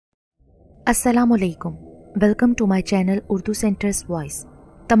अस्सलामुअलैकुम, welcome to my channel Urdu centres voice.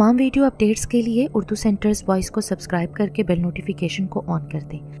 तमाम video updates के लिए उर्दू सेंटर्स वॉइस को सब्सक्राइब करके बेल नोटिफिकेशन को ऑन कर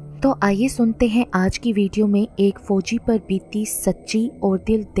दें। तो आइए सुनते हैं आज की वीडियो में एक फौजी पर बीती सच्ची और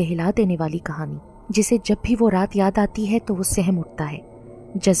दिल दहला देने वाली कहानी, जिसे जब भी वो रात याद आती है तो वो सहम उठता है।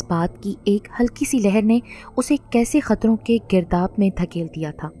 जज्बात की एक हल्की सी लहर ने उसे कैसे खतरों के गिरदाब में धकेल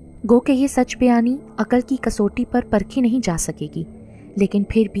दिया था। गो के ये सच बयानी अकल की कसौटी पर परखी नहीं जा सकेगी, लेकिन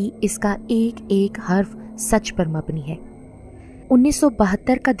फिर भी इसका एक एक हर्फ सच पर मबनी है।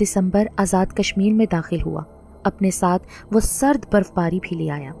 1972 का दिसंबर आज़ाद कश्मीर में दाखिल हुआ। अपने साथ वो सर्द बर्फबारी भी ले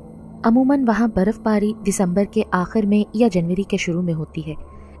आया। अमूमन वहाँ बर्फबारी दिसंबर के आखिर में या जनवरी के शुरू में होती है,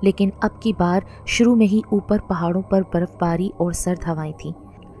 लेकिन अब की बार शुरू में ही ऊपर पहाड़ों पर बर्फबारी और सर्द हवाएं थीं।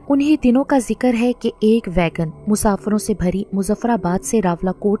 उन्हीं दिनों का जिक्र है कि एक वैगन मुसाफिरों से भरी मुजफ्फराबाद से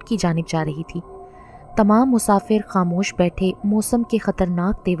रावलाकोट की जानिब जा रही थी। तमाम मुसाफिर खामोश बैठे मौसम के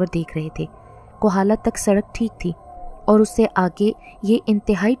खतरनाक तेवर देख रहे थे। कोहाला तक सड़क ठीक थी और उससे आगे ये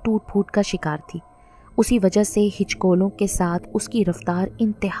इंतहाई टूट फूट का शिकार थी। उसी वजह से हिचकोलों के साथ उसकी रफ्तार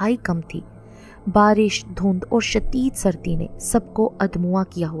इंतहाई कम थी। बारिश, धुंध और शदीद सर्दी ने सबको अधमुआ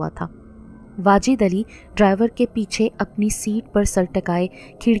किया हुआ था। वाजिद अली ड्राइवर के पीछे अपनी सीट पर सर टकाए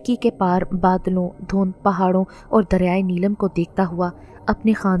खिड़की के पार बादलों, धुंध, पहाड़ों और दरियाए नीलम को देखता हुआ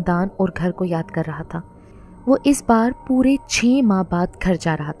अपने ख़ानदान और घर को याद कर रहा था। वो इस बार पूरे 6 माह बाद घर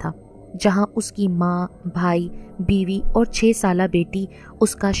जा रहा था, जहां उसकी माँ, भाई, बीवी और 6 साला बेटी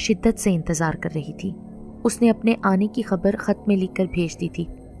उसका शिद्दत से इंतज़ार कर रही थी। उसने अपने आने की खबर ख़त में लिखकर भेज दी थी,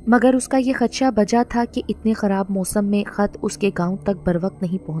 मगर उसका ये खदशा बजा था कि इतने ख़राब मौसम में ख़त उसके गांव तक बर वक्त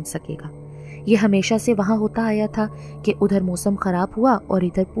नहीं पहुंच सकेगा। ये हमेशा से वहाँ होता आया था कि उधर मौसम ख़राब हुआ और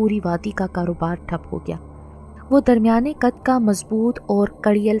इधर पूरी वादी का कारोबार ठप हो गया। वो दरमियाने कद का मजबूत और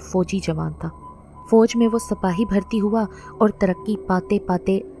कड़ियल फौजी जवान था। फौज में वो सिपाही भर्ती हुआ और तरक्की पाते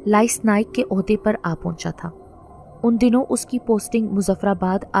पाते लाइस नाइक के ओहदे पर आ पहुंचा था। उन दिनों उसकी पोस्टिंग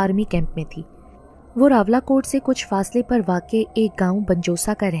मुजफ्फराबाद आर्मी कैंप में थी। वो रावलाकोट से कुछ फासले पर वाक़े एक गांव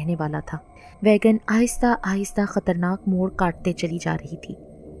बंजोसा का रहने वाला था। वैगन आहिस्ता आहिस्ता खतरनाक मोड़ काटते चली जा रही थी।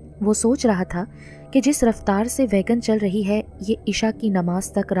 वो सोच रहा था कि जिस रफ्तार से वैगन चल रही है, ये इशा की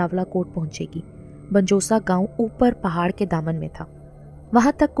नमाज तक रावलाकोट पहुंचेगी। बंजोसा गांव ऊपर पहाड़ के दामन में था।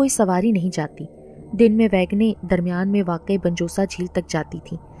 वहां तक कोई सवारी नहीं जाती। दिन में वैगनें दरमियान में वाक़ई बंजोसा झील तक जाती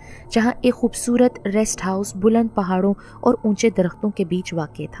थीं, जहां एक खूबसूरत रेस्ट हाउस बुलंद पहाड़ों और ऊंचे दरख्तों के बीच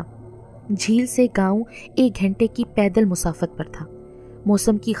वाक़ था। झील से गांव 1 घंटे की पैदल मुसाफत पर था।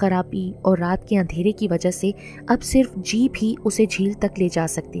 मौसम की खराबी और रात के अंधेरे की वजह से अब सिर्फ जीप ही उसे झील तक ले जा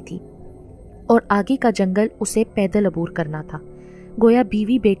सकती थी और आगे का जंगल उसे पैदल अबूर करना था। गोया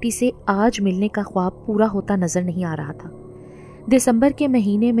बीवी बेटी से आज मिलने का ख्वाब पूरा होता नजर नहीं आ रहा था। दिसंबर के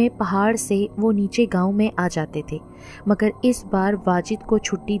महीने में पहाड़ से वो नीचे गांव में आ जाते थे, मगर इस बार वाजिद को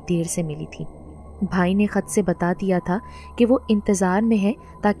छुट्टी देर से मिली थी। भाई ने खत से बता दिया था कि वो इंतज़ार में है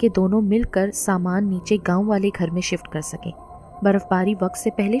ताकि दोनों मिलकर सामान नीचे गांव वाले घर में शिफ्ट कर सकें। बर्फबारी वक्त से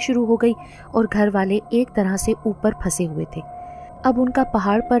पहले शुरू हो गई और घर वाले एक तरह से ऊपर फंसे हुए थे। अब उनका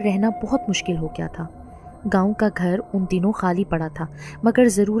पहाड़ पर रहना बहुत मुश्किल हो गया था। गांव का घर उन दिनों खाली पड़ा था, मगर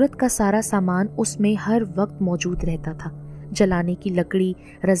ज़रूरत का सारा सामान उसमें हर वक्त मौजूद रहता था। जलाने की लकड़ी,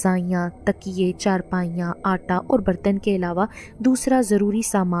 रज़ाइयाँ, तकिए, चारपाइयाँ, आटा और बर्तन के अलावा दूसरा ज़रूरी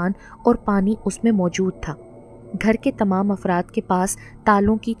सामान और पानी उसमें मौजूद था। घर के तमाम अफराद के पास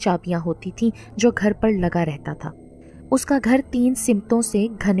तालों की चाबियाँ होती थीं, जो घर पर लगा रहता था। उसका घर 3 सिमतों से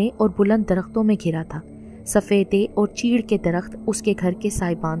घने और बुलंद दरख्तों में घिरा था। सफ़ेदे और चीड़ के दरख्त उसके घर के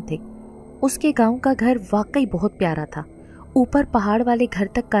साइबान थे। उसके गांव का घर वाकई बहुत प्यारा था। ऊपर पहाड़ वाले घर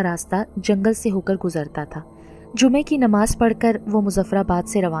तक का रास्ता जंगल से होकर गुजरता था। जुमे की नमाज पढ़कर वो मुजफ्फराबाद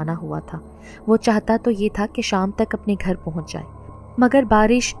से रवाना हुआ था। वो चाहता तो ये था कि शाम तक अपने घर पहुंच जाए, मगर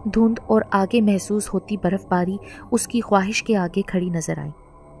बारिश, धुंध और आगे महसूस होती बर्फबारी उसकी ख्वाहिश के आगे खड़ी नजर आई।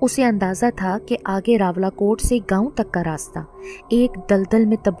 उसे अंदाज़ा था कि आगे रावलाकोट से गांव तक का रास्ता एक दलदल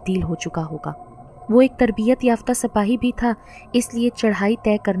में तब्दील हो चुका होगा। वो एक तरबियत याफ्ता सिपाही भी था, इसलिए चढ़ाई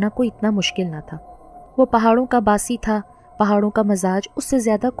तय करना कोई इतना मुश्किल ना था। वो पहाड़ों का बासी था, पहाड़ों का मजाज उससे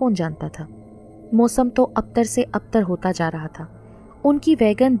ज़्यादा कौन जानता था। मौसम तो अबतर से अबतर होता जा रहा था। उनकी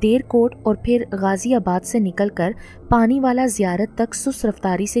वैगन देरकोट और फिर गाजियाबाद से निकलकर पानी वाला ज़ियारत तक सुस्त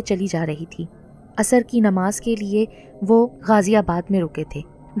रफ्तारी से चली जा रही थी। असर की नमाज के लिए वो गाजियाबाद में रुके थे।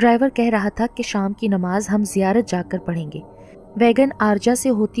 ड्राइवर कह रहा था कि शाम की नमाज हम ज़ियारत जाकर पढ़ेंगे। वैगन आरजा से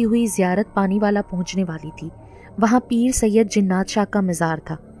होती हुई ज़ियारत पानी वाला पहुंचने वाली थी। वहाँ पीर सैयद जिन्नात शाह का मज़ार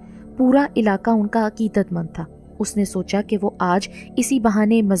था। पूरा इलाका उनका अकीदतमंद था। उसने सोचा कि वो आज इसी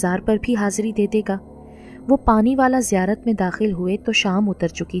बहाने मज़ार पर भी हाज़िरी दे देगा। वो पानी वाला ज़ियारत में दाखिल हुए तो शाम उतर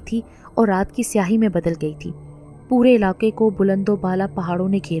चुकी थी और रात की स्याही में बदल गई थी। पूरे इलाके को बुलंदो बाला पहाड़ों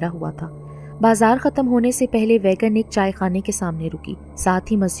ने घेरा हुआ था। बाजार खत्म होने से पहले वैगन एक चाय खाने के सामने रुकी।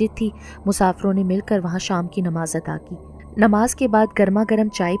 साथ ही मस्जिद थी। मुसाफिरों ने मिलकर वहाँ शाम की नमाज अदा की। नमाज के बाद गर्मा गर्म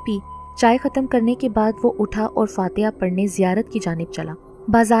चाय पी। चाय खत्म करने के बाद वो उठा और फातिहा पढ़ने जियारत की जानिब चला।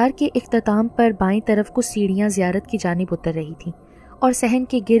 बाजार के इख्तिताम पर बाईं तरफ कुछ सीढ़ियाँ जियारत की जानिब उतर रही थीं और सहन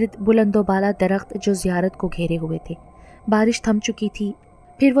के गिर्द बुलंदोबाला दरख्त जो जियारत को घेरे हुए थे। बारिश थम चुकी थी।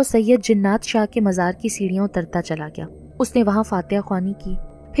 फिर वो सैयद जिन्नात शाह के मज़ार की सीढ़ियाँ उतरता चला गया। उसने वहाँ फातिहा ख्वानी की।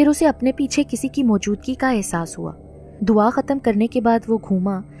 फिर उसे अपने पीछे किसी की मौजूदगी का एहसास हुआ। दुआ ख़त्म करने के बाद वो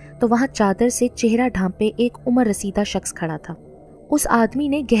घूमा तो वहाँ चादर से चेहरा ढांपे एक उम्र रसीदा शख्स खड़ा था। उस आदमी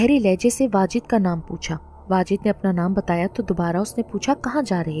ने गहरे लहजे से वाजिद का नाम पूछा। वाजिद ने अपना नाम बताया तो दोबारा उसने पूछा, कहाँ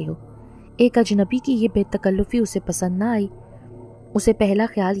जा रहे हो? एक अजनबी की ये बेतकल्लुफ़ी उसे पसंद ना आई। उसे पहला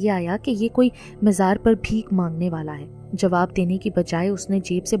ख्याल ये आया कि ये कोई मज़ार पर भीख मांगने वाला है। जवाब देने की बजाय उसने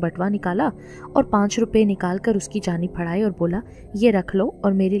जेब से बटवा निकाला और 5 रुपए निकाल कर उसकी जानिब फड़ाए और बोला, ये रख लो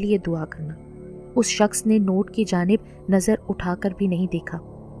और मेरे लिए दुआ करना। उस शख्स ने नोट की जानिब नज़र उठाकर भी नहीं देखा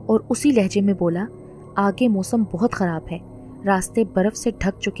और उसी लहजे में बोला, आगे मौसम बहुत ख़राब है, रास्ते बर्फ़ से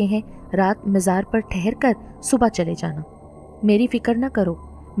ढक चुके हैं, रात मज़ार पर ठहर कर सुबह चले जाना। मेरी फ़िक्र न करो,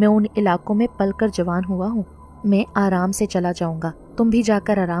 मैं उन इलाकों में पल कर जवान हुआ हूँ, मैं आराम से चला जाऊँगा, तुम भी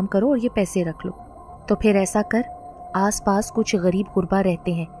जाकर आराम करो और ये पैसे रख लो। तो फिर ऐसा कर, आस पास कुछ गरीब गुरबा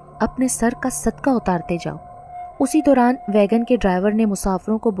रहते हैं, अपने सर का सदका उतारते जाओ। उसी दौरान वैगन के ड्राइवर ने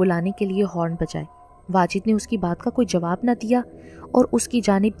मुसाफिरों को बुलाने के लिए हॉर्न बजाए। वाजिद ने उसकी बात का कोई जवाब न दिया और उसकी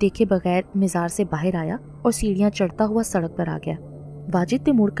जानिब देखे बगैर मज़ार से बाहर आया और सीढ़ियाँ चढ़ता हुआ सड़क पर आ गया। वाजिद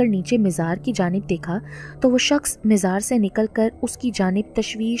ने मुड़कर नीचे मज़ार की जानिब देखा तो वो शख्स मज़ार से निकलकर उसकी जानिब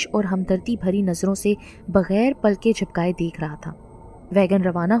तशवीश और हमदर्दी भरी नज़रों से बगैर पलके झपकाए देख रहा था। वैगन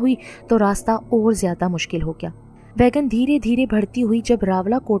रवाना हुई तो रास्ता और ज़्यादा मुश्किल हो गया। वैगन धीरे धीरे बढ़ती हुई जब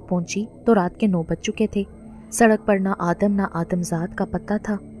रावला कोट पहुंची तो रात के 9 बज चुके थे। सड़क पर ना आदमजात का पत्ता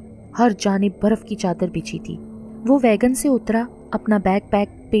था। हर जानिब बर्फ की चादर बिछी थी। वो वैगन से उतरा, अपना बैकपैक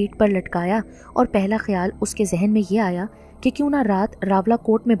पेट पर लटकाया और पहला ख्याल उसके जहन में ये आया कि क्यों ना रात रावला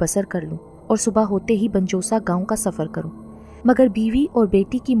कोट में बसर कर लूं और सुबह होते ही बंजोसा गांव का सफ़र करूं। मगर बीवी और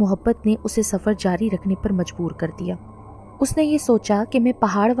बेटी की मोहब्बत ने उसे सफ़र जारी रखने पर मजबूर कर दिया। उसने ये सोचा कि मैं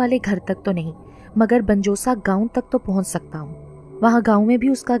पहाड़ वाले घर तक तो नहीं मगर बंजोसा गांव तक तो पहुंच सकता हूँ। वहाँ गांव में भी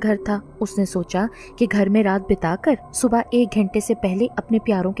उसका घर था। उसने सोचा कि घर में रात बिताकर सुबह 1 घंटे से पहले अपने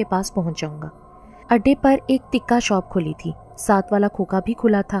प्यारों के पास पहुंच जाऊंगा। अड्डे पर एक टिक्का शॉप खुली थी। साथ वाला खोखा भी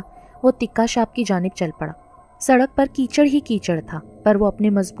खुला था। वो टिक्का शॉप की जानिब चल पड़ा। सड़क पर कीचड़ ही कीचड़ था, पर वो अपने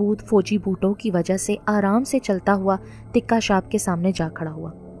मजबूत फौजी बूटों की वजह से आराम से चलता हुआ टिक्का शॉप के सामने जा खड़ा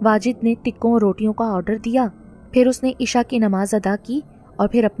हुआ। वाजिद ने टिक्कों और रोटियों का ऑर्डर दिया। फिर उसने इशा की नमाज अदा की और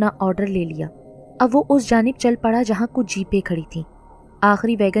फिर अपना ऑर्डर ले लिया। अब वो उस जानिब चल पड़ा जहाँ कुछ जीपें खड़ी थीं।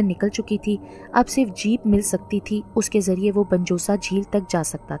 आखिरी वैगन निकल चुकी थी। अब सिर्फ जीप मिल सकती थी, उसके जरिए वो बंजोसा झील तक जा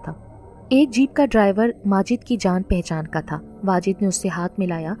सकता था। एक जीप का ड्राइवर माजिद की जान पहचान का था। वाजिद ने उससे हाथ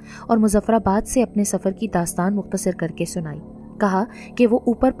मिलाया और मुजफ्फराबाद से अपने सफ़र की दास्तान मुख्तसर करके सुनाई। कहा कि वो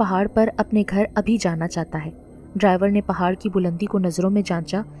ऊपर पहाड़ पर अपने घर अभी जाना चाहता है। ड्राइवर ने पहाड़ की बुलंदी को नज़रों में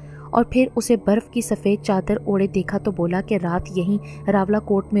जांचा और फिर उसे बर्फ़ की सफ़ेद चादर ओढ़े देखा तो बोला कि रात यहीं रावला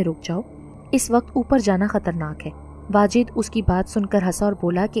कोट में रुक जाओ, इस वक्त ऊपर जाना खतरनाक है। वाजिद उसकी बात सुनकर हंसा और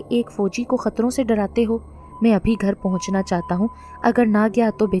बोला कि एक फौजी को खतरों से डराते हो, मैं अभी घर पहुंचना चाहता हूं, अगर ना गया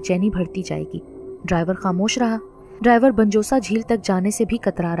तो बेचैनी बढ़ती जाएगी। ड्राइवर खामोश रहा। ड्राइवर बंजोसा झील तक जाने से भी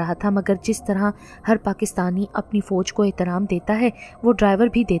कतरा रहा था, मगर जिस तरह हर पाकिस्तानी अपनी फौज को एहतराम देता है वो ड्राइवर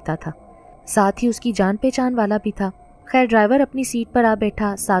भी देता था। साथ ही उसकी जान पहचान वाला भी था। खैर, ड्राइवर अपनी सीट पर आ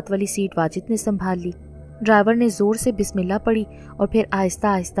बैठा। साथ वाली सीट वाजिद ने संभाल ली। ड्राइवर ने जोर से बिस्मिल्लाह पढ़ी और फिर आहिस्ता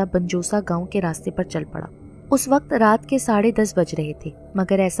आहिस्ता बंजोसा गांव के रास्ते पर चल पड़ा। उस वक्त रात के 10:30 बज रहे थे,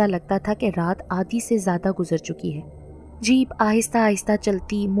 मगर ऐसा लगता था कि रात आधी से ज्यादा गुजर चुकी है। जीप आहिस्ता आहिस्ता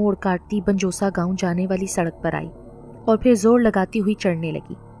चलती मोड़ काटती बंजोसा गांव जाने वाली सड़क पर आई और फिर जोर लगाती हुई चढ़ने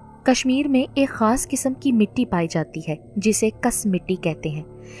लगी। कश्मीर में एक खास किस्म की मिट्टी पाई जाती है जिसे कस मिट्टी कहते हैं।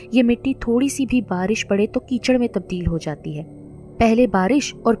 ये मिट्टी थोड़ी सी भी बारिश पड़े तो कीचड़ में तब्दील हो जाती है। पहले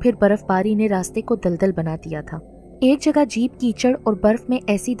बारिश और फिर बर्फबारी ने रास्ते को दलदल बना दिया था। एक जगह जीप कीचड़ और बर्फ में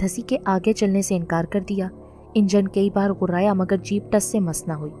ऐसी धसी के आगे चलने से इनकार कर दिया। इंजन कई बार गुर्राया मगर जीप टस से मस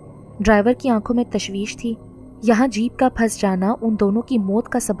न हुई। ड्राइवर की आंखों में तशवीश थी। यहाँ जीप का फंस जाना उन दोनों की मौत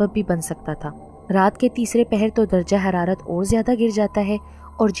का सबब भी बन सकता था। रात के तीसरे पहर तो दर्जा हरारत और ज्यादा गिर जाता है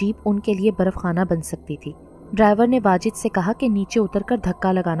और जीप उनके लिए बर्फ खाना बन सकती थी। ड्राइवर ने वाजिद से कहा कि नीचे उतरकर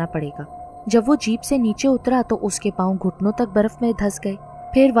धक्का लगाना पड़ेगा। जब वो जीप से नीचे उतरा तो उसके पांव घुटनों तक बर्फ में धंस गए।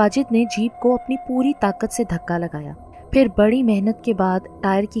 फिर वाजिद ने जीप को अपनी पूरी ताकत से धक्का लगाया। फिर बड़ी मेहनत के बाद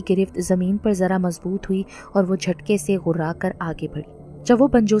टायर की गिरफ्त जमीन पर जरा मजबूत हुई और वो झटके से गुर्रा कर आगे बढ़ी। जब वो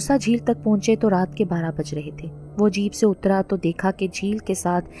बंजोसा झील तक पहुंचे तो रात के 12 बज रहे थे। वो जीप से उतरा तो देखा कि झील के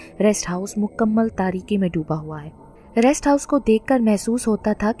साथ रेस्ट हाउस मुकम्मल तारीकी में डूबा हुआ है। रेस्ट हाउस को देखकर महसूस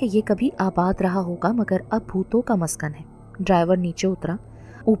होता था कि ये कभी आबाद रहा होगा, मगर अब भूतों का मस्कन है। ड्राइवर नीचे उतरा।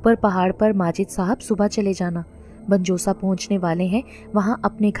 ऊपर पहाड़ पर माजिद साहब सुबह चले जाना, बंजोसा पहुंचने वाले हैं, वहां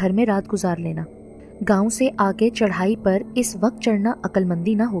अपने घर में रात गुजार लेना। गांव से आगे चढ़ाई पर इस वक्त चढ़ना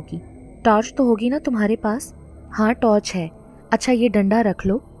अक्लमंदी ना होगी। टॉर्च तो होगी ना तुम्हारे पास? हाँ टॉर्च है। अच्छा ये डंडा रख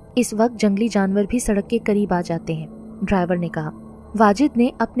लो, इस वक्त जंगली जानवर भी सड़क के करीब आ जाते हैं, ड्राइवर ने कहा। वाजिद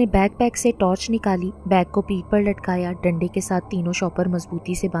ने अपने बैकपैक से टॉर्च निकाली, बैग को पीठ पर लटकाया, डंडे के साथ तीनों शॉपर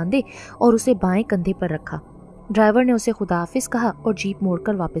मजबूती से बांधे और उसे बाएं कंधे पर रखा। ड्राइवर ने उसे खुदाहाफिज कहा और जीप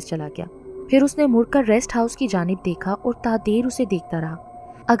मोड़कर वापस चला गया। फिर उसने मुड़कर रेस्ट हाउस की जानिब देखा और तादेर उसे देखता रहा।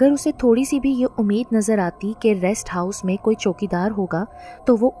 अगर उसे थोड़ी सी भी ये उम्मीद नजर आती कि रेस्ट हाउस में कोई चौकीदार होगा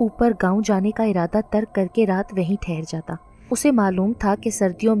तो वो ऊपर गांव जाने का इरादा तर्क करके रात वहीं ठहर जाता। उसे मालूम था कि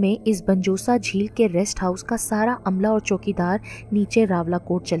सर्दियों में इस बंजोसा झील के रेस्ट हाउस का सारा अमला और चौकीदार नीचे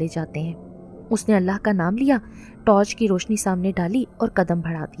रावलाकोट चले जाते हैं। उसने अल्लाह का नाम लिया, टॉर्च की रोशनी सामने डाली और कदम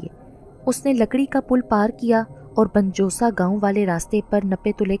बढ़ा दिए। उसने लकड़ी का पुल पार किया और बंजोसा गांव वाले रास्ते पर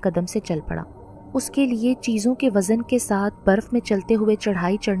नपे तुले कदम से चल पड़ा। उसके लिए चीजों के वजन के साथ बर्फ में चलते हुए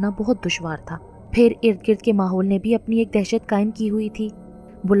चढ़ाई चढ़ना बहुत दुश्वार था। फिर इर्द गिर्द के माहौल ने भी अपनी एक दहशत कायम की हुई थी।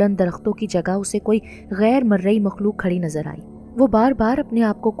 बुलंद दरख्तों की जगह उसे कोई गैर मर्रई मखलूक खड़ी नजर आई। वो बार बार अपने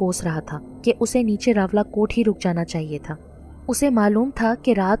आप को कोस रहा था कि उसे नीचे रावलाकोट ही रुक जाना चाहिए था। उसे मालूम था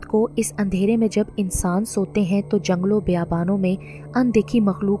कि रात को इस अंधेरे में जब इंसान सोते हैं तो जंगलों बेआबानों में अनदेखी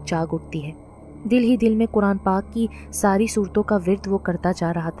मखलूक जाग उठती है। दिल ही दिल में कुरान पाक की सारी सूरतों का विर्द वो करता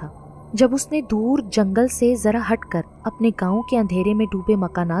जा रहा था। जब उसने दूर जंगल से जरा हटकर अपने गांव के अंधेरे में डूबे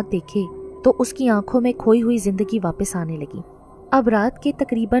मकानात देखे तो उसकी आंखों में खोई हुई जिंदगी वापस आने लगी। अब रात के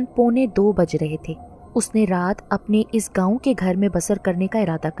तकरीबन 1:45 बज रहे थे। उसने रात अपने इस गांव के घर में बसर करने का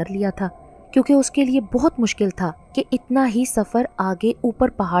इरादा कर लिया था, क्योंकि उसके लिए बहुत मुश्किल था कि इतना ही सफर आगे ऊपर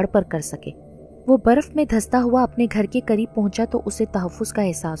पहाड़ पर कर सके। वो बर्फ में धंसता हुआ अपने घर के करीब पहुंचा तो उसे तहफ्फुज़ का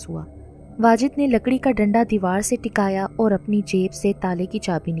एहसास हुआ। वाजिद ने लकड़ी का डंडा दीवार से टिकाया और अपनी जेब से ताले की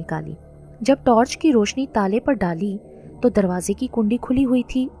चाबी निकाली। जब टॉर्च की रोशनी ताले पर डाली तो दरवाजे की कुंडी खुली हुई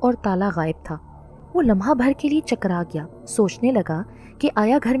थी और ताला गायब था। वो लम्हा भर के लिए चकरा गया। सोचने लगा कि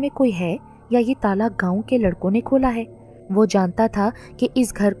आया घर में कोई है या ये ताला गांव के लड़कों ने खोला है। वो जानता था कि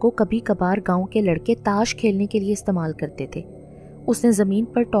इस घर को कभी कभार गांव के लड़के ताश खेलने के लिए इस्तेमाल करते थे। उसने जमीन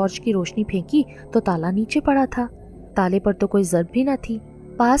पर टॉर्च की रोशनी फेंकी तो ताला नीचे पड़ा था। ताले पर तो कोई जर्ब भी न थी।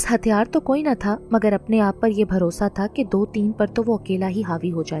 पास हथियार तो कोई न था, मगर अपने आप पर यह भरोसा था कि 2-3 पर तो वो अकेला ही हावी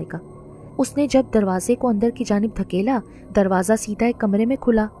हो जाएगा। उसने जब दरवाजे को अंदर की जानिब धकेला, दरवाजा सीधा एक कमरे में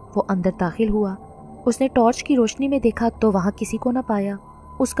खुला। वो अंदर दाखिल हुआ। उसने टॉर्च की रोशनी में देखा तो वहाँ किसी को न पाया।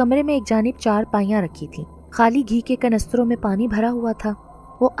 उस कमरे में एक जानिब 4 पाइयां रखी थी। खाली घी के कनस्तरों में पानी भरा हुआ था।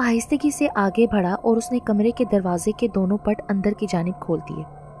 वो आहिस्तेगी से आगे बढ़ा और उसने कमरे के दरवाजे के दोनों पट अंदर की जानिब खोल दिए।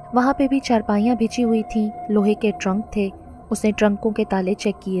 वहाँ पे भी 4 पाइयां बिछी हुई थी। लोहे के ट्रंक थे। उसने ट्रंकों के ताले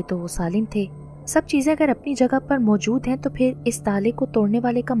चेक किए तो वो सालिम थे। सब चीजें अगर अपनी जगह पर मौजूद हैं तो फिर इस ताले को तोड़ने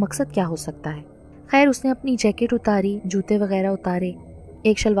वाले का मकसद क्या हो सकता है। खैर उसने अपनी जैकेट उतारी, जूते वगैरह उतारे,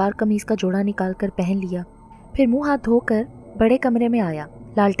 एक शलवार कमीज का जोड़ा निकाल कर पहन लिया। फिर मुंह हाथ धोकर बड़े कमरे में आया।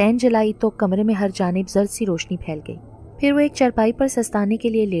 लालटेन जलाई तो कमरे में हर जानिब जर्द सी रोशनी फैल गई। फिर वो एक चारपाई पर सस्ताने के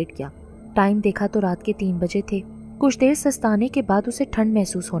लिए लेट गया। टाइम देखा तो रात के 3 बजे थे। कुछ देर सस्ताने के बाद उसे ठंड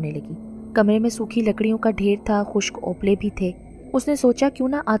महसूस होने लगी। कमरे में सूखी लकड़ियों का ढेर था, खुश्क ओपले भी थे। उसने सोचा क्यों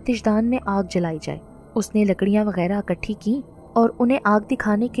ना आतिशदान में आग जलाई जाए। उसने लकड़ियां वगैरह इकट्ठी की और उन्हें आग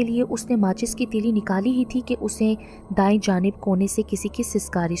दिखाने के लिए उसने माचिस की तीली निकाली ही थी कि उसे दाएं जानिब कोने से किसी की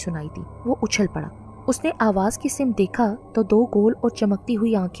सिसकारी सुनाई दी। वो उछल पड़ा। उसने आवाज की सिम देखा तो 2 गोल और चमकती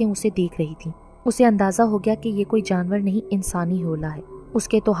हुई आंखें उसे देख रही थी। उसे अंदाजा हो गया कि ये कोई जानवर नहीं, इंसानी होला है।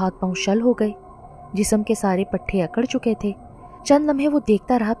 उसके तो हाथ पांव शल हो गए, जिस्म के सारे पट्टे अकड़ चुके थे। चंद लम्हे वो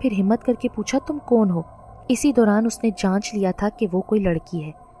देखता रहा, फिर हिम्मत करके पूछा, तुम कौन हो? इसी दौरान उसने जांच लिया था कि वो कोई लड़की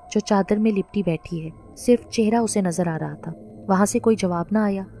है जो चादर में लिपटी बैठी है। सिर्फ चेहरा उसे नजर आ रहा था। वहां से कोई जवाब ना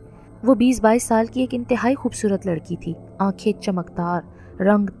आया। वो 20-22 साल की एक इंतहाई खूबसूरत लड़की थी। आंखें चमकदार,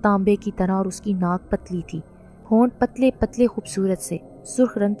 रंग तांबे की तरह और उसकी नाक पतली थी। होंठ पतले पतले खूबसूरत से।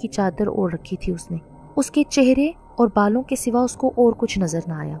 सुर्ख रंग की चादर ओढ़ रखी थी उसने। उसके चेहरे और बालों के सिवा उसको और कुछ नजर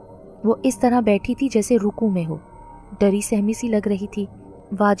न आया। वो इस तरह बैठी थी जैसे रुकू में हो। डरी सहमी सी लग रही थी।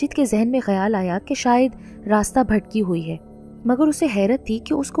 वाजिद के जहन में ख्याल आया कि शायद रास्ता भटकी हुई है, मगर उसे हैरत थी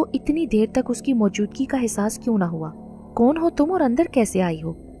कि उसको इतनी देर तक उसकी मौजूदगी का एहसास क्यों ना हुआ। कौन हो तुम और अंदर कैसे आई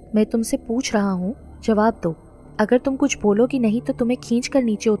हो? मैं तुमसे पूछ रहा हूँ, जवाब दो। अगर तुम कुछ बोलोगी नहीं तो तुम्हें खींच कर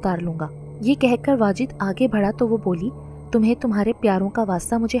नीचे उतार लूंगा। ये कहकर वाजिद आगे बढ़ा तो वो बोली, तुम्हें तुम्हारे प्यारों का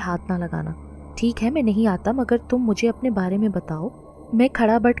वास्ता मुझे हाथ ना लगाना। ठीक है मैं नहीं आता, मगर तुम मुझे अपने बारे में बताओ। मैं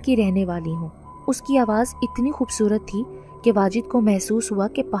खड़ा बट की रहने वाली हूँ। اس کی آواز اتنی خوبصورت تھی کہ واجد کو محسوس ہوا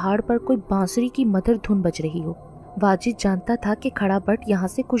کہ پہاڑ پر کوئی بانسری کی مدھر دھن بج رہی ہو۔ واجد جانتا تھا کہ کھڑا بٹ یہاں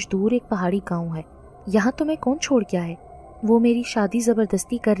سے کچھ دور ایک پہاڑی گاؤں ہے۔ یہاں تمہیں کون چھوڑ گیا ہے؟ وہ میری شادی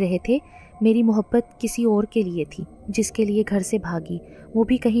زبردستی کر رہے تھے، میری محبت کسی اور کے لیے تھی جس کے لیے گھر سے بھاگی، وہ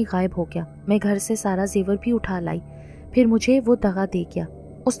بھی کہیں غائب ہو گیا۔ میں گھر سے سارا زیور بھی اٹھا لائی، پھر مجھے وہ دغا دے گیا۔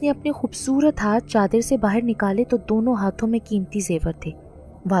 اس نے اپنے خوبصورت ہاتھ چادر سے باہر نکالے تو دونوں ہاتھوں میں قیمتی زیور تھے۔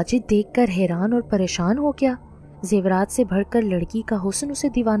 واجد دیکھ کر حیران اور پریشان ہو گیا۔ زیورات سے بھر کر لڑکی کا حسن اسے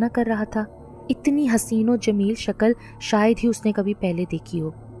دیوانہ کر رہا تھا۔ اتنی حسین و جمیل شکل شاید ہی اس نے کبھی پہلے دیکھی ہو۔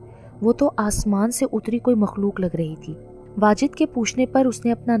 وہ تو آسمان سے اتری کوئی مخلوق لگ رہی تھی۔ واجد کے پوچھنے پر اس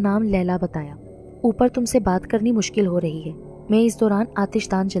نے اپنا نام لیلا بتایا۔ اوپر تم سے بات کرنی مشکل ہو رہی ہے، میں اس دوران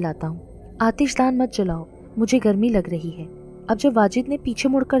آتش دان جلاتا ہوں۔ آتش دان مت جلاؤ، مجھے گرمی لگ رہی ہے۔ اب جب واجد نے پیچھے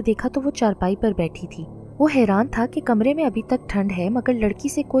مڑ کر دیکھا تو وہ چارپائی پر بیٹھی تھی۔ وہ حیران تھا کہ کمرے میں ابھی تک ٹھنڈ ہے مگر لڑکی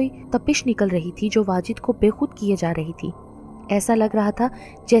سے کوئی تپش نکل رہی تھی جو واجد کو بے خود کیے جا رہی تھی۔ ایسا لگ رہا تھا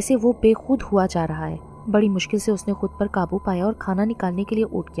جیسے وہ بے خود ہوا جا رہا ہے۔ بڑی مشکل سے اس نے خود پر قابو پایا اور کھانا نکالنے کے لیے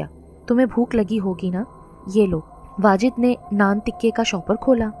اٹھ گیا۔ تمہیں بھوک لگی ہوگی نا، یہ لو۔ واجد نے نان تکے کا شاپر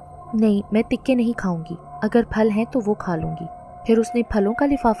کھولا۔ نہیں، میں تکے نہیں کھاؤں گی، اگر پھل ہیں تو وہ کھا لوں گی۔ پھر اس نے پھلوں کا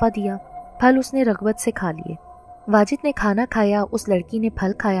لفافہ دیا۔ پھل اس نے رغبت سے کھا لیے۔ واجد نے کھانا کھایا، اس لڑکی نے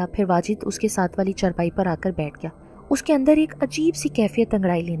پھل کھایا، پھر واجد اس کے ساتھ والی چرپائی پر آ کر بیٹھ گیا۔ اس کے اندر ایک عجیب سی کیفیت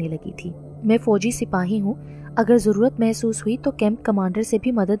انگڑائی لینے لگی تھی۔ میں فوجی سپاہی ہوں، اگر ضرورت محسوس ہوئی تو کیمپ کمانڈر سے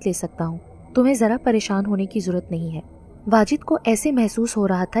بھی مدد لے سکتا ہوں، تمہیں ذرا پریشان ہونے کی ضرورت نہیں ہے۔ واجد کو ایسے محسوس ہو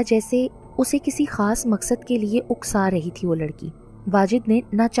رہا تھا جیسے اسے کسی خاص مقصد کے لیے اکسا رہی تھی وہ لڑکی۔ واجد نے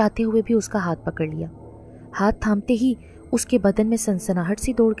نہ چاہتے ہوئے بھی اس کا ہاتھ پکڑ لیا۔ ہاتھ تھامتے ہی اس کے بدن میں سنسناہٹ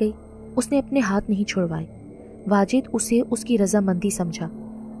سی دوڑ گئی۔ اس نے اپنے ہاتھ نہیں چھڑوائے۔ واجد اسے اس کی رضامندی سمجھا۔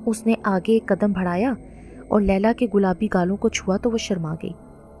 اس نے آگے ایک قدم بڑھایا اور لیلا کے گلابی گالوں کو چھوا تو وہ شرما گئی۔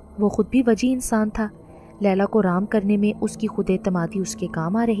 وہ خود بھی وجیح انسان تھا۔ لیلا کو رام کرنے میں اس کی خود اعتمادی اس کے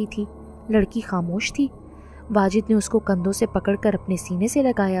کام آ رہی تھی۔ لڑکی خاموش تھی۔ واجد نے اس کو کندھوں سے پکڑ کر اپنے سینے سے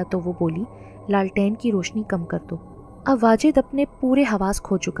لگایا تو وہ بولی، لالٹین کی روشنی کم کر دو۔ اب واجد اپنے پورے حواس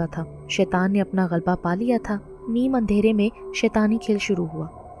کھو چکا تھا۔ شیطان نے اپنا غلبہ پا لیا تھا۔ نیم اندھیرے میں شیطانی کھیل شروع ہوا۔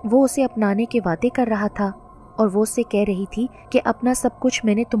 وہ اسے اپنانے کے وعدے کر رہا تھا اور وہ اسے کہہ رہی تھی کہ اپنا سب کچھ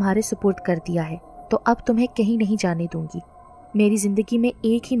میں نے تمہارے سپرد کر دیا ہے تو اب تمہیں کہیں نہیں جانے دوں گی۔ میری زندگی میں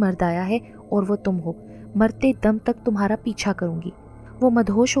ایک ہی مرد آیا ہے اور وہ تم ہو، مرتے دم تک تمہارا پیچھا کروں گی۔ وہ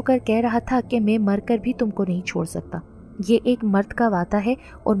مدہوش ہو کر کہہ رہا تھا کہ میں مر کر بھی تم کو نہیں چھوڑ سکتا۔ یہ ایک مرد کا وعدہ ہے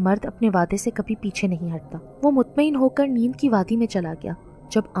اور مرد اپنے وعدے سے کبھی پیچھے نہیں ہٹتا۔ وہ مطمئن ہو کر نیند کی وادی میں چلا گیا۔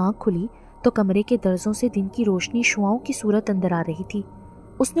 جب آنکھ کھلی تو کمرے کے درزوں سے دن کی روشنی شعاؤں کی صورت اندر آ رہی تھی۔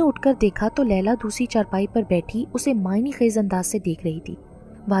 اس نے اٹھ کر دیکھا تو لیلا دوسری چارپائی پر بیٹھی اسے معنی خیز انداز سے دیکھ رہی تھی۔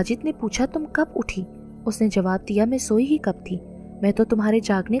 واجد نے پوچھا، تم کب اٹھی؟ اس نے جواب دیا، میں سوئی ہی کب تھی، میں تو تمہارے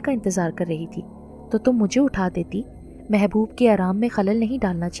جاگنے کا انتظار کر رہی تھی، تو تم مجھے اٹھا دیتی۔ محبوب کے آرام میں خلل نہیں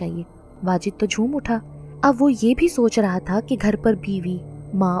ڈالنا چاہیے۔ واجد تو جھوم اٹھا۔ اب وہ یہ بھی سوچ رہا تھا کہ گھر پر بیوی،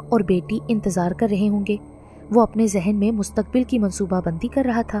 ماں اور بیٹی انتظار کر رہے ہوں گے۔ وہ اپنے ذہن میں مستقبل کی منصوبہ بندی کر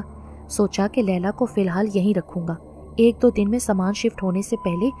رہا تھا۔ سوچا کہ لیلا کو فی الحال یہیں رکھوں گا، ایک دو دن میں سامان شفٹ ہونے سے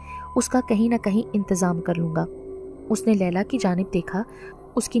پہلے اس کا کہیں نہ کہیں انتظام کر لوں گا۔ اس نے لیلا کی جانب دیکھا،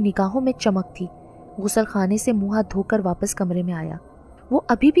 اس کی نگاہوں میں چمک تھی۔ غسل خانے سے منہ ہاتھ دھو کر واپس کمرے میں آیا۔ وہ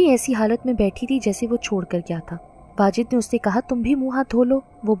ابھی بھی ایسی حالت میں بیٹھی تھی جیسے وہ چھوڑ کر گیا تھا۔ واجد نے اس سے کہا، تم بھی منہ ہاتھ دھو لو۔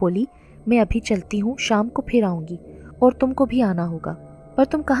 وہ بولی، میں ابھی چلتی ہوں، شام کو پھر آؤں گی اور تم کو بھی آنا ہوگا۔ پر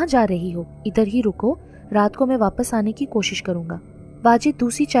تم کہاں جا رہی ہو؟ ادھر ہی رکو، رات کو میں واپس آنے کی کوشش کروں گا۔ واجد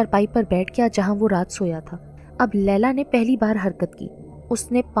دوسری چارپائی پر بیٹھ گیا جہاں وہ رات سویا تھا۔ اب لیلا نے پہلی بار حرکت کی۔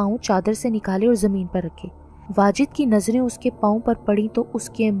 اس نے پاؤں چادر سے نکالے اور زمین پر رکھے۔ واجد کی نظریں اس کے پاؤں پر پڑیں تو اس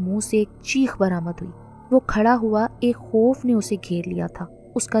کے منہ سے ایک چیخ برآمد ہوئی۔ وہ کھڑا ہوا، ایک خوف نے اسے گھیر لیا تھا۔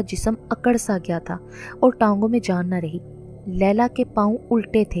 اس کا جسم اکڑ سا گیا تھا اور ٹانگوں میں جان نہ رہی۔ لیلا کے پاؤں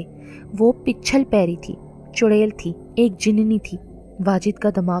الٹے تھے، وہ پچھل پیری تھی، چڑیل تھی، ایک جننی تھی۔ واجد کا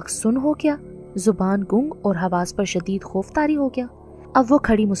دماغ سن ہو گیا، زبان گنگ اور حواس پر شدید خوف طاری ہو گیا۔ اب وہ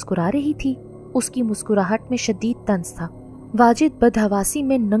کھڑی مسکرا رہی تھی، اس کی مسکراہٹ میں شدید طنز تھا۔ واجد بدحواسی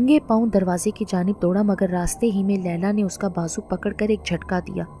میں ننگے پاؤں دروازے کی جانب دوڑا مگر راستے ہی میں لیلا نے اس کا بازو پکڑ کر ایک جھٹکا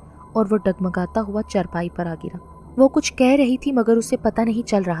دیا اور وہ ڈگمگاتا ہوا چارپائی پر آ گرا۔ وہ کچھ کہہ رہی تھی مگر اسے پتہ نہیں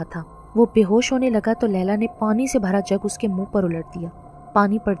چل رہا تھا۔ وہ بے ہوش ہونے لگا تو لیلا نے پانی سے بھرا جگ اس کے منہ پر الٹ دیا۔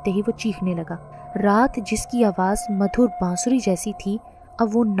 پانی پڑتے ہی وہ چیخنے لگا۔ رات جس کی آواز مدھر بانسری جیسی تھی اب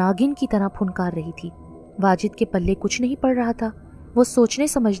وہ ناگن کی طرح پھنکار رہی تھی۔ واجد کے پلے کچھ نہیں پڑ رہا تھا۔ وہ سوچنے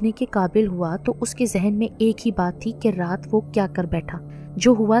سمجھنے کے قابل ہوا تو اس کے ذہن میں ایک ہی بات تھی کہ رات وہ کیا کر بیٹھا۔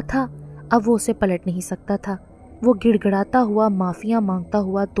 جو ہوا تھا اب وہ اسے پلٹ نہیں سکتا تھا۔ وہ گڑ گڑاتا ہوا، معافیاں مانگتا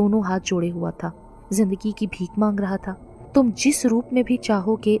ہوا، دونوں ہاتھ جوڑے ہوا تھا، زندگی کی بھیک مانگ رہا تھا۔ तुम जिस रूप में भी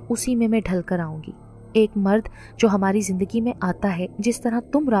चाहोगे उसी में मैं ढल कर आऊंगी। एक मर्द जो हमारी जिंदगी में आता है, जिस तरह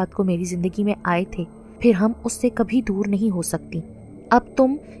तुम रात को मेरी जिंदगी में आए थे, फिर हम उससे कभी दूर नहीं हो सकती। अब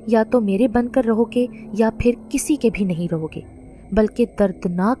तुम या तो मेरे बनकर रहोगे या फिर किसी के भी नहीं रहोगे, बल्कि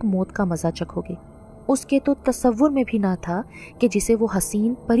दर्दनाक मौत का मजा चखोगे। उसके तो तसव्वुर में भी ना था कि जिसे वो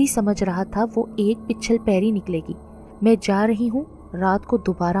हसीन परी समझ रहा था वो एक पिछल पैरी निकलेगी। मैं जा रही हूँ, रात को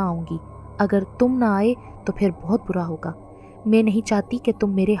दोबारा आऊंगी। अगर तुम ना आए तो फिर बहुत बुरा होगा। मैं नहीं चाहती कि तुम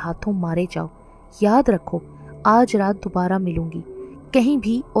मेरे हाथों मारे जाओ। याद रखो, आज रात दोबारा मिलूंगी कहीं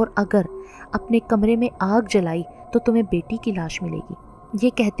भी, और अगर अपने कमरे में आग जलाई तो तुम्हें बेटी की लाश मिलेगी। ये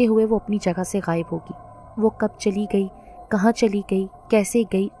कहते हुए वो अपनी जगह से गायब होगी। वो कब चली गई, कहाँ चली गई, कैसे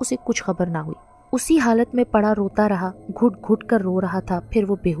गई, उसे कुछ खबर ना हुई। उसी हालत में पड़ा रोता रहा, घुट घुट कर रो रहा था। फिर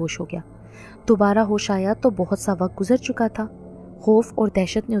वो बेहोश हो गया। दोबारा होश आया तो बहुत सा वक्त गुजर चुका था। खौफ और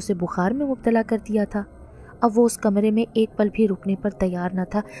दहशत ने उसे बुखार में मुब्तला कर दिया था। अब वो उस कमरे में एक पल भी रुकने पर तैयार न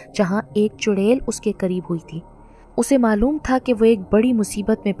था जहाँ एक चुड़ैल उसके करीब हुई थी। उसे मालूम था कि वो एक बड़ी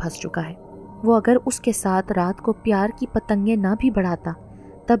मुसीबत में फंस चुका है। वो अगर उसके साथ रात को प्यार की पतंगें ना भी बढ़ाता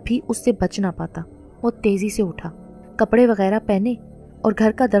तब भी उससे बच ना पाता। वो तेजी से उठा, कपड़े वगैरह पहने और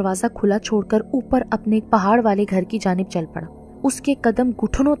घर का दरवाजा खुला छोड़कर ऊपर अपने पहाड़ वाले घर की जानिब चल पड़ा। उसके कदम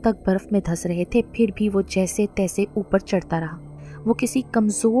घुटनों तक बर्फ में धंस रहे थे, फिर भी वो जैसे तैसे ऊपर चढ़ता रहा। वो किसी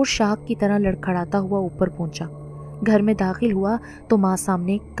कमजोर शाख की तरह लड़खड़ाता हुआ ऊपर पहुंचा। घर में दाखिल हुआ तो माँ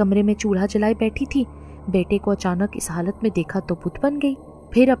सामने कमरे में चूल्हा जलाए बैठी थी। बेटे को अचानक इस हालत में देखा तो बुत बन गई।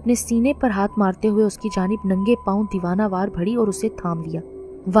 फिर अपने सीने पर हाथ मारते हुए उसकी जानिब नंगे पांव दीवानावार बढ़ी और उसे थाम लिया।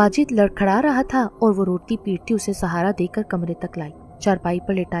 वाजिद लड़खड़ा रहा था और वो रोती पीटती उसे सहारा देकर कमरे तक लाई। चारपाई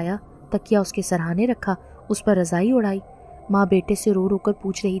पर लेटाया, तकिया उसके सरहाने रखा, उस पर रजाई उड़ाई। माँ बेटे से रो रो कर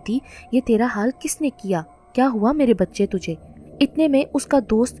पूछ रही थी, ये तेरा हाल किसने किया, क्या हुआ मेरे बच्चे तुझे। इतने में उसका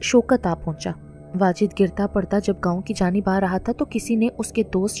दोस्त शौकत आ पहुंचा। वाजिद गिरता पड़ता जब गांव की जानिब आ रहा था तो किसी ने उसके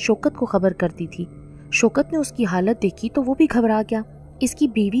दोस्त शौकत को खबर कर दी थी। शौकत ने उसकी हालत देखी तो वो भी घबरा गया। इसकी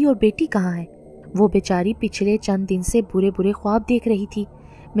बीवी और बेटी कहाँ है? वो बेचारी पिछले चंद दिन से बुरे बुरे ख्वाब देख रही थी।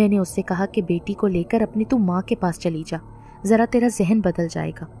 मैंने उससे कहा कि बेटी को लेकर अपनी तू माँ के पास चली जा, जरा तेरा जहन बदल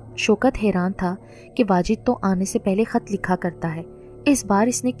जाएगा। शौकत हैरान था कि वाजिद तो आने से पहले खत लिखा करता है, इस बार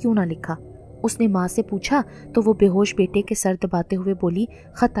इसने क्यों ना लिखा। उसने माँ से पूछा तो वो बेहोश बेटे के सर दबाते हुए बोली,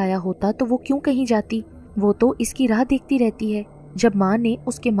 खत आया होता तो वो क्यों कहीं जाती, वो तो इसकी राह देखती रहती है। जब माँ ने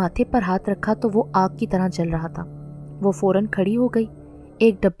उसके माथे पर हाथ रखा तो वो आग की तरह जल रहा था। वो फौरन खड़ी हो गई,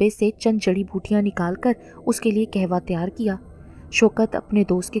 एक डब्बे से चंद जड़ी बूटियां निकालकर उसके लिए कहवा तैयार किया। शौकत अपने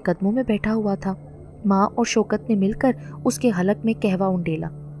दोस्त के कदमों में बैठा हुआ था। माँ और शौकत ने मिलकर उसके हलक में कहवा उंडेला।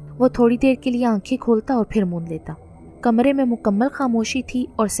 वो थोड़ी देर के लिए आंखें खोलता और फिर मूंद लेता। कमरे में मुकम्मल खामोशी थी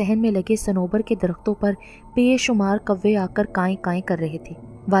और सहन में लगे सनोबर के दरख्तों पर बेशुमार कव्वे आकर काएं काएं कर रहे थे।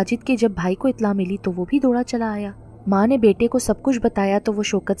 वाजिद के जब भाई को इत्ला मिली तो वो भी दौड़ा चला आया। माँ ने बेटे को सब कुछ बताया तो वो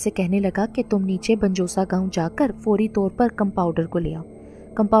शौकत से कहने लगा कि तुम नीचे बंजोसा गांव जाकर फौरी तौर पर कंपाउंडर को ले आओ।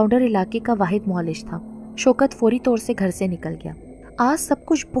 कंपाउंडर इलाके का वाहिद मुआलिज था। शौकत फौरी तौर से घर से निकल गया। आज सब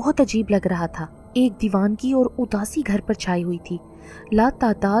कुछ बहुत अजीब लग रहा था। एक दीवानगी और उदासी घर पर छाई हुई थी।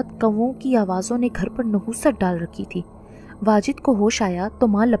 लातादाद कौवों की आवाजों ने घर पर नहुसत डाल रखी थी। वाजिद को होश आया तो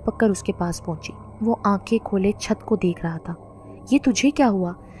माँ लपक कर उसके पास पहुंची। वो आंखें खोले छत को देख रहा था। ये तुझे क्या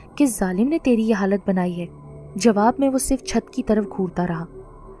हुआ, किस जालिम ने तेरी ये हालत बनाई है? जवाब में वो सिर्फ छत की तरफ घूरता रहा।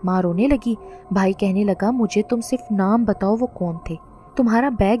 माँ रोने लगी। भाई कहने लगा, मुझे तुम सिर्फ नाम बताओ वो कौन थे, तुम्हारा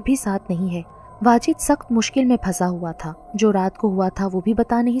बैग भी साथ नहीं है। वाजिद सख्त मुश्किल में फंसा हुआ था। जो रात को हुआ था वो भी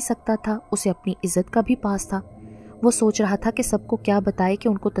बता नहीं सकता था। उसे अपनी इज्जत का भी पास था। वो सोच रहा था कि सबको क्या बताए कि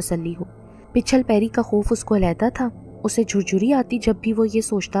उनको तसल्ली हो। पिछल पैरी का खौफ उसको अलहदा था। उसे झुरझुरी आती जब भी वो ये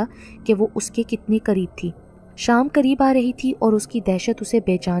सोचता कि वो उसके कितने करीब थी। शाम करीब आ रही थी और उसकी दहशत उसे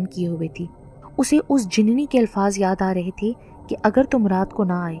बेजान किए हुए थी। उसे उस जिन्नी के अल्फाज याद आ रहे थे कि अगर तुम रात को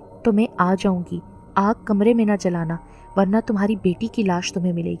ना आए तो मैं आ जाऊंगी, आग कमरे में ना जलाना वरना तुम्हारी बेटी की लाश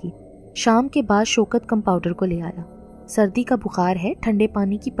तुम्हें मिलेगी। शाम के बाद शौकत कंपाउंडर को ले आया। सर्दी का बुखार है, ठंडे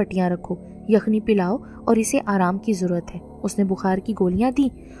पानी की पट्टियां रखो, यखनी पिलाओ और इसे आराम की जरूरत है। उसने बुखार की गोलियां दी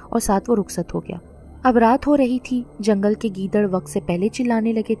और साथ वो रुखसत हो गया। अब रात हो रही थी। जंगल के गीदड़ वक्त से पहले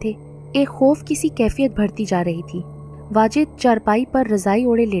चिल्लाने लगे थे। एक खौफ की सी कैफियत बढ़ती जा रही थी। वाजिद चारपाई पर रजाई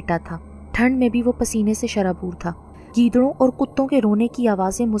ओढ़े लेटा था। ठंड में भी वो पसीने से शराबूर था। गीदड़ों और कुत्तों के रोने की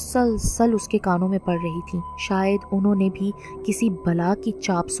आवाजें मुसलसल उसके कानों में पड़ रही थीं। शायद उन्होंने भी किसी बला की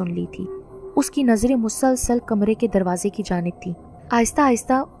चाप सुन ली थी। उसकी नजरें मुसलसल कमरे के दरवाजे की जानिब थी। आहिस्ता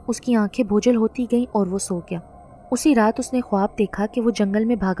आहिस्ता उसकी आंखें बोझल होती गईं और वो सो गया। उसी रात उसने ख्वाब देखा कि वो जंगल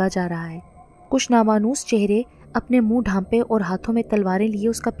में भागा जा रहा है। कुछ नामानूस चेहरे अपने मुंह ढांपे और हाथों में तलवारें लिए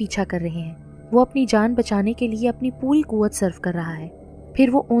उसका पीछा कर रहे हैं। वो अपनी जान बचाने के लिए अपनी पूरी कुव्वत सर्व कर रहा है। फिर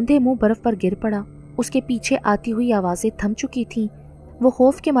वो औंधे मुंह बर्फ पर गिर पड़ा। उसके पीछे आती हुई आवाज़ें थम चुकी थीं। वो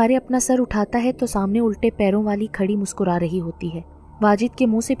खौफ के मारे अपना सर उठाता है तो सामने उल्टे पैरों वाली खड़ी मुस्कुरा रही होती है। वाजिद के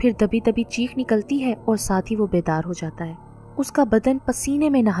मुंह से फिर दबी दबी चीख निकलती है और साथ ही वो बेदार हो जाता है। उसका बदन पसीने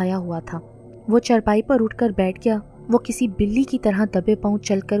में नहाया हुआ था। वो चारपाई पर उठकर बैठ गया। वो किसी बिल्ली की तरह दबे पांव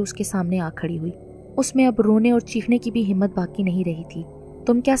चलकर उसके सामने आ खड़ी हुई। उसमें अब रोने और चीखने की भी हिम्मत बाकी नहीं रही थी।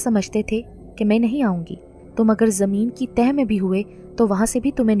 तुम क्या समझते थे कि मैं नहीं आऊंगी? तुम अगर जमीन की तह में भी हुए तो वहां से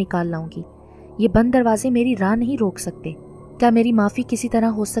भी तुम्हें निकाल लाऊंगी। ये बंद दरवाजे मेरी राह नहीं रोक सकते। क्या मेरी माफ़ी किसी तरह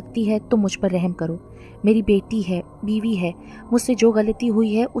हो सकती है तो मुझ पर रहम करो। मेरी बेटी है, बीवी है, मुझसे जो गलती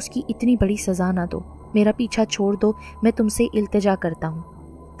हुई है उसकी इतनी बड़ी सज़ा ना दो। मेरा पीछा छोड़ दो, मैं तुमसे इल्तिजा करता हूँ।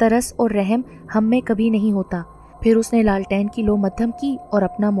 तरस और रहम हम में कभी नहीं होता। फिर उसने लालटेन की लो मध्यम की और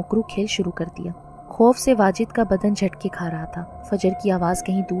अपना मुकरू खेल शुरू कर दिया। खौफ से वाजिद का बदन झटके खा रहा था। फजर की आवाज़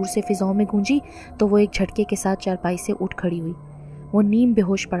कहीं दूर से फिजाओं में गूंजी तो वो एक झटके के साथ चारपाई से उठ खड़ी हुई। वो नीम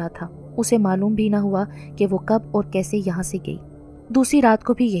बेहोश पड़ा था। उसे मालूम भी ना हुआ कि वो कब और कैसे यहाँ से गई। दूसरी रात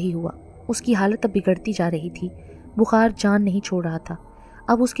को भी यही हुआ। उसकी हालत अब बिगड़ती जा रही थी। बुखार जान नहीं छोड़ रहा था।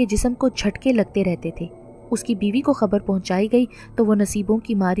 अब उसके जिस्म को झटके लगते रहते थे। उसकी बीवी को खबर पहुंचाई गई तो वो नसीबों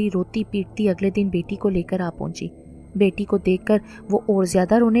की मारी रोती पीटती अगले दिन बेटी को लेकर आ पहुंची। बेटी को देखकर वो और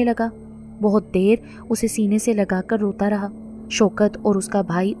ज्यादा रोने लगा। बहुत देर उसे सीने से लगाकर रोता रहा। शौकत और उसका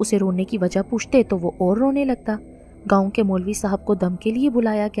भाई उसे रोने की वजह पूछते तो वो और रोने लगता। गांव के मौलवी साहब को दम के लिए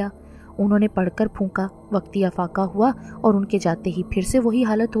बुलाया गया। उन्होंने पढ़कर फूंका। वक्ती अफाका हुआ और उनके जाते ही फिर से वही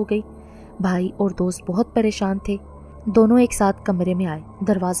हालत हो गई। भाई और दोस्त बहुत परेशान थे। दोनों एक साथ कमरे में आए,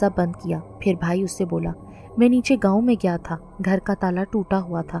 दरवाज़ा बंद किया। फिर भाई उससे बोला, मैं नीचे गांव में गया था, घर का ताला टूटा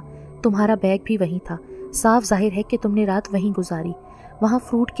हुआ था, तुम्हारा बैग भी वहीं था। साफ जाहिर है कि तुमने रात वहीं गुजारी। वहाँ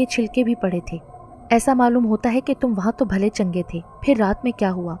फ्रूट के छिलके भी पड़े थे। ऐसा मालूम होता है कि तुम वहाँ तो भले चंगे थे। फिर रात में क्या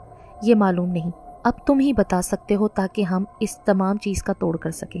हुआ ये मालूम नहीं। अब तुम ही बता सकते हो ताकि हम इस तमाम चीज़ का तोड़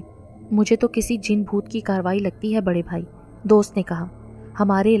कर सकें। मुझे तो किसी जिन भूत की कार्रवाई लगती है बड़े भाई, दोस्त ने कहा।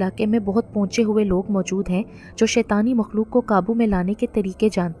 हमारे इलाके में बहुत पहुंचे हुए लोग मौजूद हैं जो शैतानी मखलूक को काबू में लाने के तरीके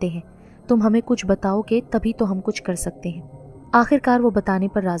जानते हैं। तुम हमें कुछ बताओगे तभी तो हम कुछ कर सकते हैं। आखिरकार वो बताने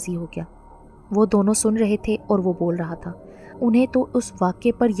पर राजी हो गया। वो दोनों सुन रहे थे और वो बोल रहा था। उन्हें तो उस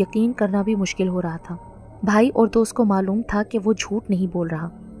वाक़े पर यकीन करना भी मुश्किल हो रहा था। भाई और दोस्त को मालूम था कि वो झूठ नहीं बोल रहा।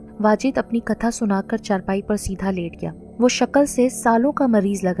 वाजिद अपनी कथा सुनाकर चारपाई पर सीधा लेट गया। वो शक्ल से सालों का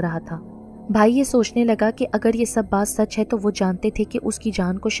मरीज लग रहा था। भाई ये सोचने लगा कि अगर ये सब बात सच है तो वो जानते थे कि उसकी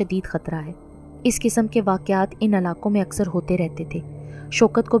जान को शदीद खतरा है। इस किस्म के वाक़यात इन इलाकों में अक्सर होते रहते थे।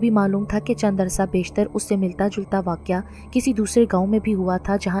 शौकत को भी मालूम था कि चंद अरसा बेशतर उससे मिलता जुलता वाक़या किसी दूसरे गांव में भी हुआ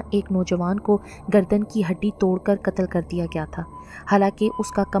था, जहां एक नौजवान को गर्दन की हड्डी तोड़कर कत्ल कर दिया गया था। हालांकि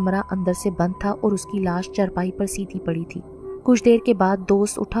उसका कमरा अंदर से बंद था और उसकी लाश चारपाई पर सीधी पड़ी थी। कुछ देर के बाद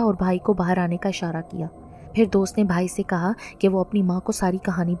दोस्त उठा और भाई को बाहर आने का इशारा किया। फिर दोस्त ने भाई से कहा कि वो अपनी माँ को सारी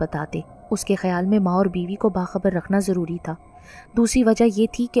कहानी बता दे। उसके ख्याल में माँ और बीवी को बाखबर रखना ज़रूरी था। दूसरी वजह ये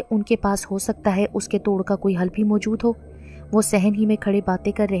थी कि उनके पास हो सकता है उसके तोड़ का कोई हल भी मौजूद हो। वो सहन ही में खड़े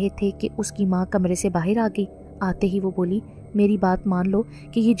बातें कर रहे थे कि उसकी माँ कमरे से बाहर आ गई। आते ही वो बोली, मेरी बात मान लो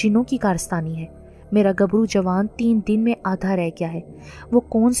कि ये जिन्नों की कारस्तानी है। मेरा गबरू जवान 3 दिन में आधा रह गया है। वो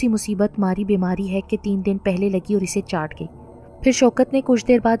कौन सी मुसीबत मारी बीमारी है कि 3 दिन पहले लगी और इसे चाट गई। फिर शौकत ने कुछ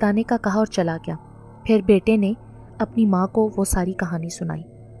देर बाद आने का कहा और चला गया। फिर बेटे ने अपनी माँ को वो सारी कहानी सुनाई।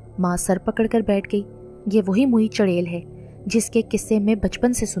 माँ सर पकड़कर बैठ गई। ये वही मुई चड़ेल है जिसके किस्से में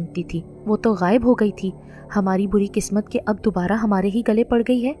बचपन से सुनती थी। वो तो गायब हो गई थी। हमारी बुरी किस्मत के अब दोबारा हमारे ही गले पड़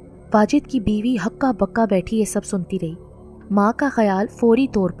गई है। वाजिद की बीवी हक्का बक्का बैठी ये सब सुनती रही। माँ का ख्याल फौरी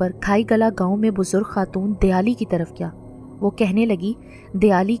तौर पर खाई गला गांव में बुजुर्ग खातून दयाली की तरफ गया। वो कहने लगी,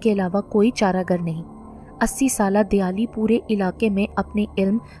 दयाली के अलावा कोई चारागर नहीं। 80 साला दयाली पूरे इलाके में अपने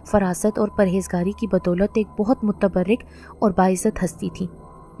इल्म, फरासत और परहेजगारी की बदौलत एक बहुत मुतबर्रिक और बाइज़्ज़त हस्ती थी।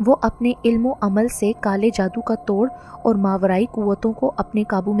 वो अपने इल्म अमल से काले जादू का तोड़ और मावराई कुव्वतों को अपने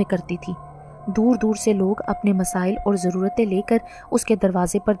काबू में करती थी। दूर दूर से लोग अपने मसाइल और ज़रूरतें लेकर उसके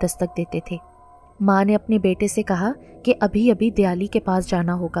दरवाजे पर दस्तक देते थे। माँ ने अपने बेटे से कहा कि अभी अभी दयाली के पास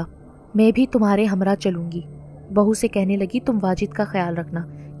जाना होगा, मैं भी तुम्हारे हमरा चलूँगी। बहू से कहने लगी, तुम वाजिद का ख्याल रखना,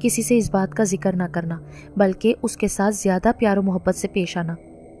 किसी से इस बात का जिक्र ना करना, बल्कि उसके साथ ज़्यादा प्यार और मोहब्बत से पेश आना।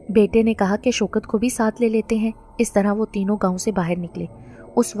 बेटे ने कहा कि शौकत को भी साथ ले लेते हैं। इस तरह वो तीनों गांव से बाहर निकले।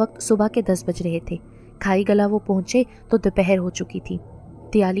 उस वक्त सुबह के 10 बज रहे थे। खाई गला वो पहुंचे तो दोपहर हो चुकी थी।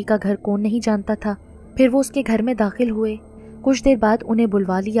 दयाली का घर कौन नहीं जानता था। फिर वो उसके घर में दाखिल हुए। कुछ देर बाद उन्हें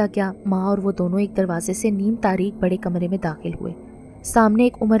बुलवा लिया गया। माँ और वो दोनों एक दरवाजे से नीम तारीक बड़े कमरे में दाखिल हुए। सामने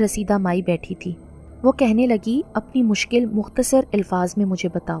एक उम्र रसीदा माई बैठी थी। वो कहने लगी, अपनी मुश्किल मुख्तसर अल्फाज में मुझे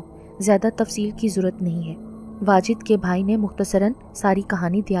बताओ, ज़्यादा तफसील की ज़रूरत नहीं है। वाजिद के भाई ने मुख्तसरन सारी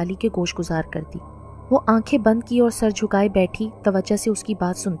कहानी दयाली के गोश गुजार कर दी। वो आंखें बंद की और सर झुकाए बैठी तवज्जो से उसकी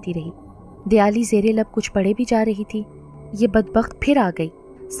बात सुनती रही। दियाली ज़ेरे लब कुछ पढ़े भी जा रही थी। ये बदबख्त फिर आ गई।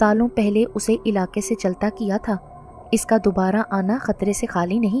 सालों पहले उसे इलाके से चलता किया था, इसका दोबारा आना खतरे से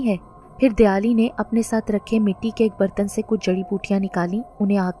खाली नहीं है। फिर दियाली ने अपने साथ रखे मिट्टी के एक बर्तन से कुछ जड़ी बूटियां निकाली,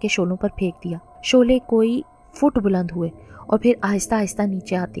 उन्हें आग के शोलों पर फेंक दिया। शोले कोई फुट बुलंद हुए और फिर आहिस्ता आहिस्ता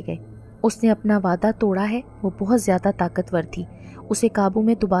नीचे आते गए। उसने अपना वादा तोड़ा है। वो बहुत ज़्यादा ताकतवर थी। उसे काबू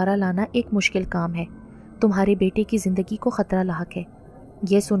में दोबारा लाना एक मुश्किल काम है। तुम्हारे बेटे की ज़िंदगी को ख़तरा लाक है।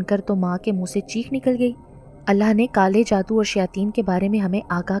 ये सुनकर तो माँ के मुंह से चीख निकल गई। अल्लाह ने काले जादू और शयातीन के बारे में हमें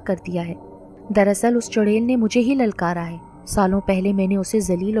आगाह कर दिया है। दरअसल उस चुड़ैल ने मुझे ही ललकारा है। सालों पहले मैंने उसे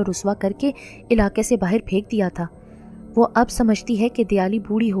जलील और रुस्वा करके इलाके से बाहर फेंक दिया था। वो अब समझती है कि दियाली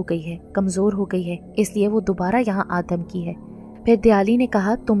बूढ़ी हो गई है, कमज़ोर हो गई है, इसलिए वो दोबारा यहाँ आदम की है। फिर दियाली ने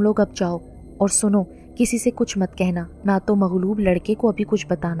कहा, तुम लोग अब जाओ और सुनो, किसी से कुछ मत कहना, ना तो मगलूब लड़के को अभी कुछ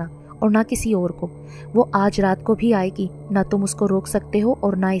बताना और ना किसी और को। वो आज रात को भी आएगी, ना तुम उसको रोक सकते हो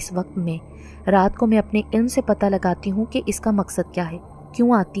और ना इस वक्त में। रात को मैं अपने इल्म से पता लगाती हूँ कि इसका मकसद क्या है,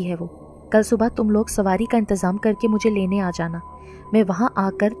 क्यों आती है वो। कल सुबह तुम लोग सवारी का इंतज़ाम करके मुझे लेने आ जाना। मैं वहाँ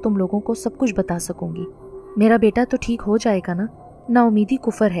आकर तुम लोगों को सब कुछ बता सकूँगी। मेरा बेटा तो ठीक हो जाएगा ना? नाउमीदी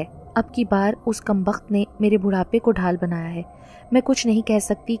कुफर है। अब की बार उस कमबख्त ने मेरे बुढ़ापे को ढाल बनाया है। मैं कुछ नहीं कह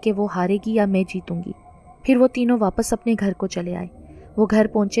सकती कि वो हारेगी या मैं जीतूंगी। फिर वो तीनों वापस अपने घर को चले आए। वो घर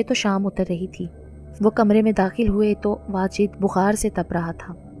पहुंचे तो शाम उतर रही थी। वो कमरे में दाखिल हुए तो वाजिद बुखार से तप रहा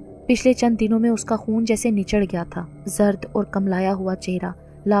था। पिछले चंद दिनों में उसका खून जैसे निचड़ गया था। जर्द और कमलाया हुआ चेहरा,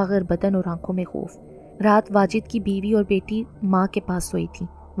 लागर बदन और आंखों में खौफ। रात वाजिद की बीवी और बेटी माँ के पास सोई थी।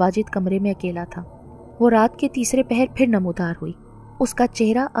 वाजिद कमरे में अकेला था। वो रात के तीसरे पहर फिर नमूदार हुई। उसका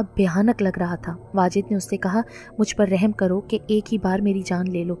चेहरा अब भयानक लग रहा था। वाजिद ने उससे कहा, मुझ पर रहम करो कि एक ही बार मेरी जान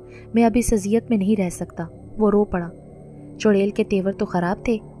ले लो, मैं अब इस अजियत में नहीं रह सकता। वो रो पड़ा। चुड़ैल के तेवर तो खराब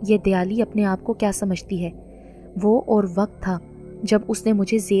थे। ये दियाली अपने आप को क्या समझती है? वो और वक्त था जब उसने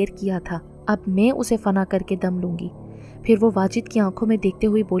मुझे जेर किया था, अब मैं उसे फना करके दम लूंगी। फिर वो वाजिद की आंखों में देखते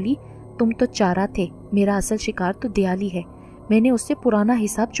हुए बोली, तुम तो चारा थे, मेरा असल शिकार तो दियाली है। मैंने उससे पुराना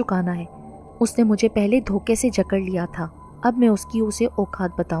हिसाब चुकाना है। उसने मुझे पहले धोखे से जकड़ लिया था, अब मैं उसकी उसे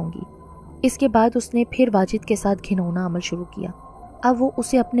औकात बताऊंगी। इसके बाद उसने फिर वाजिद के साथ घिनौना अमल शुरू किया। अब वो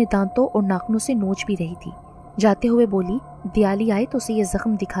उसे अपने दांतों और नाखूनों से नोच भी रही थी। जाते हुए बोली, दियाली आए तो उसे ये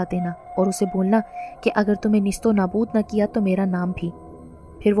जख्म दिखा देना और उसे बोलना कि अगर तुम्हें निस्तो नाबूद न किया तो मेरा नाम भी।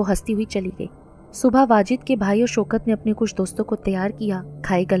 फिर वो हंसती हुई चली गई। सुबह वाजिद के भाई और शौकत ने अपने कुछ दोस्तों को तैयार किया।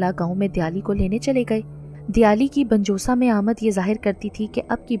 खाए गला गांव में दियाली को लेने चले गए। दियाली की बंजोसा में आमद ये जाहिर करती थी कि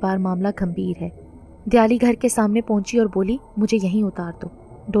अब की बार मामला गंभीर है। दियाली घर के सामने पहुंची और बोली, मुझे यहीं उतार दो।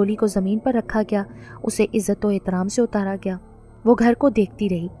 डोली को जमीन पर रखा गया। उसे इज्जत और एहतराम से उतारा गया। वो घर को देखती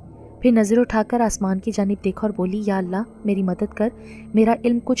रही, फिर नजर उठाकर आसमान की जानिब देखा और बोली, या अल्लाह मेरी मदद कर। मेरा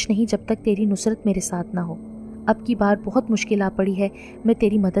इल्म कुछ नहीं जब तक तेरी नुसरत मेरे साथ ना हो। अब की बार बहुत मुश्किल आ पड़ी है, मैं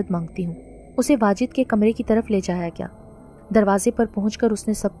तेरी मदद मांगती हूँ। उसे वाजिद के कमरे की तरफ ले जाया गया। दरवाजे पर पहुंचकर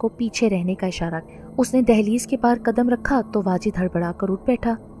उसने सबको पीछे रहने का इशारा किया। उसने दहलीज के पार कदम रखा तो वाजिद हड़बड़ा कर उठ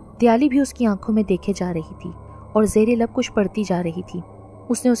बैठा। दियाली भी उसकी आंखों में देखे जा रही थी और ज़ेरे लब कुछ पढ़ती जा रही थी।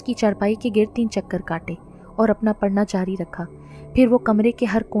 उसने उसकी चारपाई के गिर्द 3 चक्कर काटे और अपना पढ़ना जारी रखा। फिर वो कमरे के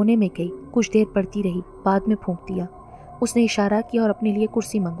हर कोने में गई, कुछ देर पढ़ती रही, बाद में फूंक दिया। उसने इशारा किया और अपने लिए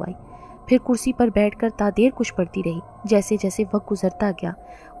कुर्सी मंगवाई। फिर कुर्सी पर बैठकर तादेर कुछ पढ़ती रही। जैसे जैसे वक्त गुजरता गया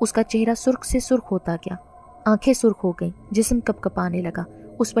उसका चेहरा सुर्ख से सुर्ख होता गया। आंखें सुर्ख हो गईं, जिस्म कपकपाने लगा,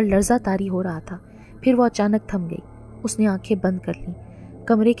 उस पर लर्जा तारी हो रहा था। फिर वो अचानक थम गई। उसने आंखें बंद कर लीं।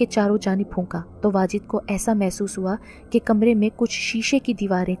 कमरे के चारों जानिब फूंका तो वाजिद को ऐसा महसूस हुआ कि कमरे में कुछ शीशे की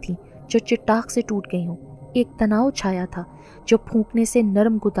दीवारें थीं जो चिट्टाख से टूट गई हों। एक तनाव छाया था जो फूंकने से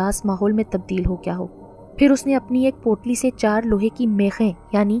नरम गुदास माहौल में तब्दील हो गया हो। फिर उसने अपनी एक पोटली से 4 लोहे की मेखें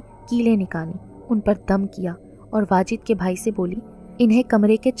यानी कीलें निकाली, उन पर दम किया और वाजिद के भाई से बोली, इन्हें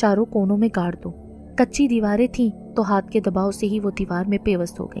कमरे के चारों कोनों में गाड़ दो। कच्ची दीवारें थीं तो हाथ के दबाव से ही वो दीवार में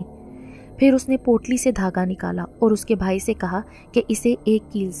पेवस्त हो गई। फिर उसने पोटली से धागा निकाला और उसके भाई से कहा कि इसे एक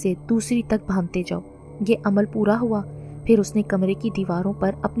कील से दूसरी तक बांधते जाओ। ये अमल पूरा हुआ। फिर उसने कमरे की दीवारों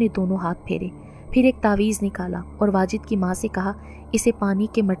पर अपने दोनों हाथ फेरे। फिर एक तावीज़ निकाला और वाजिद की माँ से कहा, इसे पानी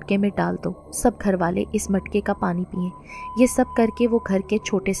के मटके में डाल दो, सब घर वाले इस मटके का पानी पिएं। ये सब करके वो घर के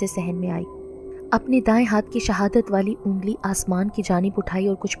छोटे से सहन में आई। अपने दाएं हाथ की शहादत वाली उंगली आसमान की जानिब उठाई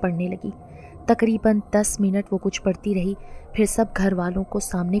और कुछ पढ़ने लगी। तकरीबन 10 मिनट वो कुछ पढ़ती रही। फिर सब घर वालों को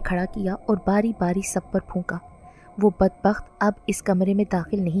सामने खड़ा किया और बारी बारी सब पर फूंका। वो बदबख्त अब इस कमरे में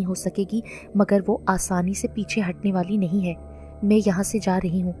दाखिल नहीं हो सकेगी, मगर वो आसानी से पीछे हटने वाली नहीं है। मैं यहाँ से जा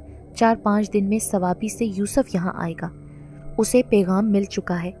रही हूँ। 4-5 दिन में सवाबी से यूसुफ यहाँ आएगा। उसे पैगाम मिल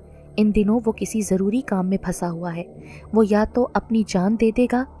चुका है। इन दिनों वो किसी ज़रूरी काम में फंसा हुआ है। वो या तो अपनी जान दे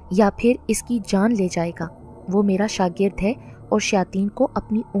देगा या फिर इसकी जान ले जाएगा। वो मेरा शागिर्द है और शयातीन को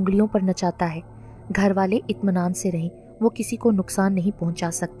अपनी उंगलियों पर नचाता है। घर वाले इत्मीनान से रहें, वो किसी को नुकसान नहीं पहुंचा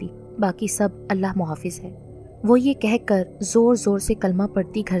सकती, बाकी सब अल्लाह मुहाफिज है। वो ये कहकर जोर जोर से कलमा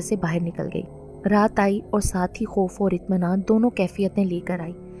पढ़ती घर से बाहर निकल गई। रात आई और साथ ही खौफ और इत्मीनान दोनों कैफियतें लेकर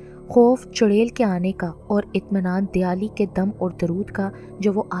आई। खौफ चुड़ैल के आने का और इत्मीनान दियाली के दम और दरूद का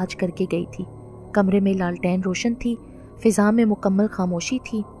जो वो आज करके गई थी। कमरे में लालटेन रोशन थी, फिजा में मुकम्मल खामोशी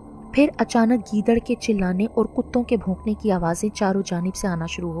थी। फिर अचानक गीदड़ के चिल्लाने और कुत्तों के भौंकने की आवाज़ें चारों जानिब से आना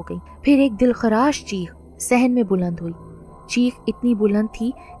शुरू हो गई। फिर एक दिलखराश चीख सहन में बुलंद हुई। चीख इतनी बुलंद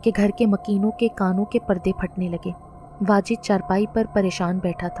थी कि घर के मकीनों के कानों के पर्दे फटने लगे। वाजिद चारपाई पर परेशान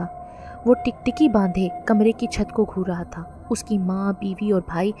बैठा था। वो टिकटिकी बांधे कमरे की छत को घूर रहा था। उसकी माँ, बीवी और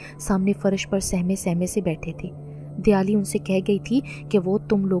भाई सामने फर्श पर सहमे सहमे से बैठे थे। दियाली उनसे कह गई थी कि वो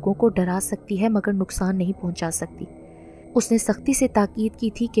तुम लोगों को डरा सकती है मगर नुकसान नहीं पहुंचा सकती। उसने सख्ती से ताकीद की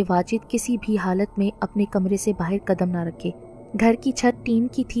थी कि वाजिद किसी भी हालत में अपने कमरे से बाहर कदम ना रखे। घर की छत टीन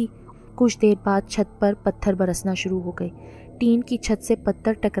की थी। कुछ देर बाद छत पर पत्थर बरसना शुरू हो गए। टीन की छत से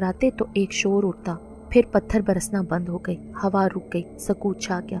पत्थर टकराते तो एक शोर उठता, फिर पत्थर बरसना बंद हो गई, हवा रुक गई, सकूत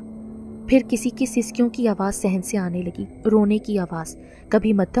छा गया। फिर किसी की सिसकियों की आवाज़ सहन से आने लगी, रोने की आवाज़,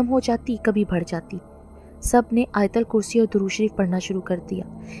 कभी मध्यम हो जाती कभी बढ़ जाती। सब ने आयतल कुर्सी और दुरूद शरीफ पढ़ना शुरू कर दिया।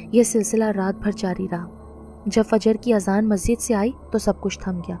 यह सिलसिला रात भर जारी रहा। जब फजर की अजान मस्जिद से आई तो सब कुछ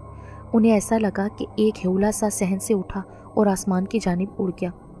थम गया। उन्हें ऐसा लगा कि एक हेउला सा सहन से उठा और आसमान की जानिब उड़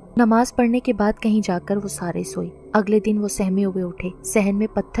गया। नमाज पढ़ने के बाद कहीं जाकर वो सारे सोए। अगले दिन वो सहमे हुए उठे। सहन में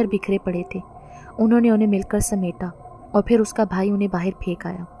पत्थर बिखरे पड़े थे। उन्होंने उन्हें मिलकर समेटा और फिर उसका भाई उन्हें बाहर फेंक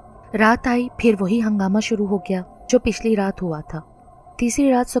आया। रात आई, फिर वही हंगामा शुरू हो गया जो पिछली रात हुआ था। तीसरी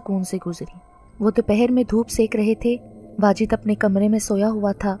रात सुकून से गुजरी। वो दोपहर में धूप सेक रहे थे। वाजिद अपने कमरे में सोया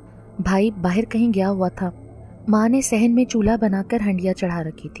हुआ था, भाई बाहर कहीं गया हुआ था। माँ ने सहन में चूल्हा बनाकर हंडिया चढ़ा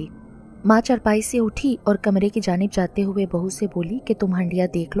रखी थी। माँ चारपाई से उठी और कमरे की जानिब जाते हुए बहू से बोली कि तुम हंडिया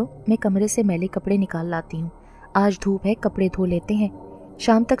देख लो, मैं कमरे से मैले कपड़े निकाल लाती हूँ। आज धूप है, कपड़े धो लेते हैं,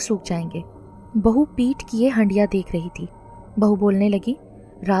 शाम तक सूख जाएंगे। बहू पीठ किए हंडिया देख रही थी। बहू बोलने लगी,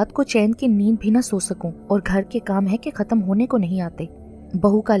 रात को चैन की नींद भी न सो सकूं और घर के काम है कि खत्म होने को नहीं आते।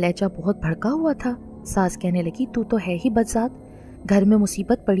 बहू का लहजा बहुत भड़का हुआ था। सास कहने लगी, तू तो है ही बदजात, घर में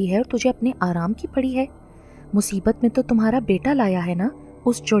मुसीबत पड़ी है और तुझे अपने आराम की पड़ी है। मुसीबत में तो तुम्हारा बेटा लाया है ना,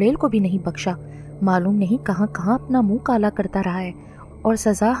 उस चुड़ैल को भी नहीं बख्शा। मालूम नहीं कहाँ कहाँ अपना मुंह काला करता रहा है और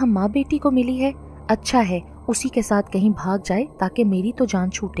सजा हम माँ बेटी को मिली है। अच्छा है उसी के साथ कहीं भाग जाए ताकि मेरी तो जान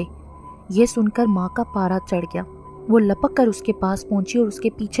छूटे। ये सुनकर माँ का पारा चढ़ गया। वो लपक कर उसके पास पहुंची और उसके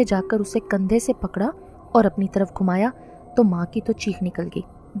पीछे जाकर उसे कंधे से पकड़ा और अपनी तरफ घुमाया तो माँ की तो चीख निकल गई।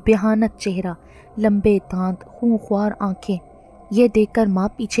 बेहानत चेहरा, लंबे दांत, खूंख्वार आंखें। ये देखकर माँ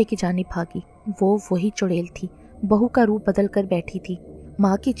पीछे की जानिब भागी। वो वही चुड़ैल थी। बहू का रूप बदल कर बैठी थी।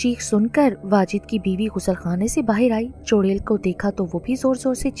 माँ की चीख सुनकर वाजिद की बीवी गुसलखाने से बाहर आई। चुड़ैल को देखा तो वो भी जोर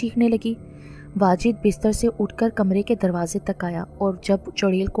जोर से चीखने लगी। वाजिद बिस्तर से उठकर कमरे के दरवाजे तक आया और जब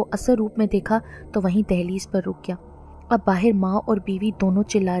चुड़ैल को असल रूप में देखा तो वहीं दहलीज पर रुक गया। अब बाहर माँ और बीवी दोनों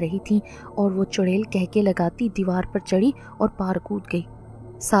चिल्ला रही थीं और वो चुड़ैल कहके लगाती दीवार पर चढ़ी और पार कूद गई।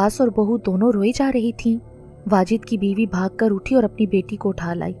 सास और बहू दोनों रोई जा रही थीं। वाजिद की बीवी भागकर उठी और अपनी बेटी को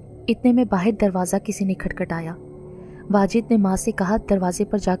उठा लाई। इतने में बाहर दरवाज़ा किसी ने खटखटाया। वाजिद ने माँ से कहा, दरवाजे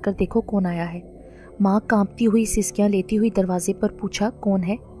पर जाकर देखो कौन आया है। माँ कांपती हुई सिसकियाँ लेती हुई दरवाजे पर पूछा, कौन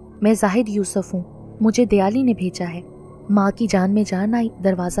है? मैं जाहिद यूसुफ हूँ, मुझे दियाली ने भेजा है। माँ की जान में जान आई।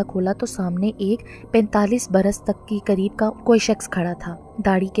 दरवाज़ा खोला तो सामने एक 45 बरस तक की करीब का कोई शख्स खड़ा था।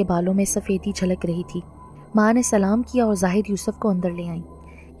 दाढ़ी के बालों में सफ़ेदी झलक रही थी। माँ ने सलाम किया और जाहिद यूसुफ को अंदर ले आई।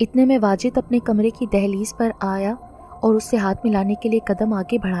 इतने में वाजिद अपने कमरे की दहलीज पर आया और उससे हाथ मिलाने के लिए कदम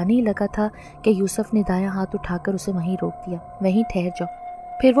आगे बढ़ाने ही लगा था कि यूसुफ ने दायां हाथ उठाकर उसे वहीं रोक दिया। वहीं ठहर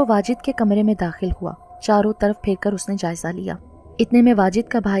जाओ। फिर वो वाजिद के कमरे में दाखिल हुआ। चारों तरफ फिरकर उसने जायजा लिया। इतने में वाजिद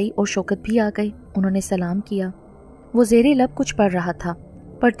का भाई और शौकत भी आ गए। उन्होंने सलाम किया। वो ज़ेरे लब कुछ पढ़ रहा था।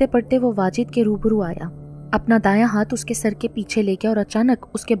 पढ़ते पढ़ते वो वाजिद के रूबरू आया। अपना दायां हाथ उसके सर के पीछे ले गया और अचानक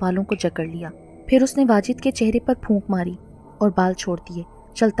उसके बालों को जकड़ लिया। फिर उसने वाजिद के चेहरे पर फूंक मारी और बाल छोड़ दिए।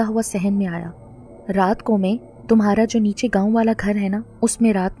 चलता हुआ सहन में आया। रात को मैं तुम्हारा जो नीचे गांव वाला घर है ना,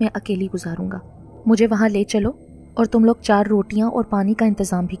 उसमें रात में अकेली गुजारूंगा। मुझे वहां ले चलो और तुम लोग 4 रोटियां और पानी का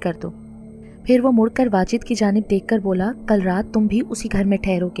इंतजाम भी कर दो। फिर वो मुड़कर वाजिद की जानिब देखकर बोला, कल रात तुम भी उसी घर में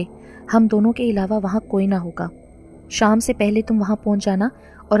ठहरोगे। हम दोनों के अलावा वहाँ कोई ना होगा। शाम से पहले तुम वहाँ पहुँच जाना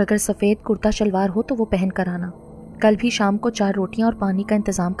और अगर सफ़ेद कुर्ता शलवार हो तो वो पहन कर आना। कल भी शाम को 4 रोटियां और पानी का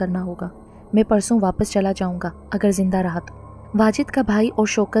इंतजाम करना होगा। मैं परसों वापस चला जाऊंगा अगर जिंदा रहा तो। वाजिद का भाई और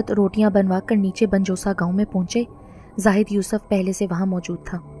शौकत रोटियां बनवा कर नीचे बंजोसा गांव में पहुंचे। जाहिद यूसुफ पहले से वहां मौजूद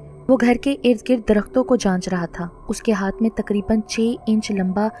था। वो घर के इर्द गिर्द दरख्तों को जांच रहा था। उसके हाथ में तकरीबन 6 इंच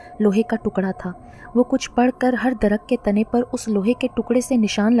लंबा लोहे का टुकड़ा था। वो कुछ पढ़कर हर दरख्त के तने पर उस लोहे के टुकड़े से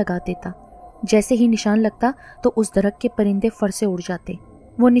निशान लगा देता। जैसे ही निशान लगता तो उस दरख्त के परिंदे फर से उड़ जाते।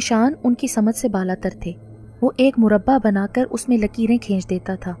 वो निशान उनकी समझ से बालातर थे। वो एक मुरब्बा बनाकर उसमें लकीरें खींच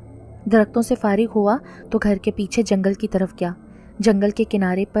देता था। दरख्तों से फारिग हुआ तो घर के पीछे जंगल की तरफ गया। जंगल के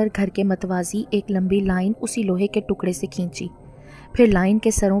किनारे पर घर के मतवाजी एक लंबी लाइन उसी लोहे के टुकड़े से खींची। फिर लाइन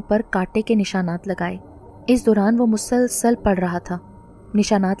के सरों पर कांटे के निशानात लगाए। इस दौरान वो मुसलसल पढ़ रहा था।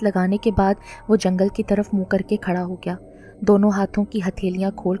 निशानात लगाने के बाद वो जंगल की तरफ मुंह करके खड़ा हो गया। दोनों हाथों की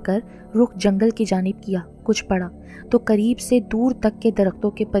हथेलियां खोलकर रुख जंगल की जानिब किया। कुछ पड़ा तो करीब से दूर तक के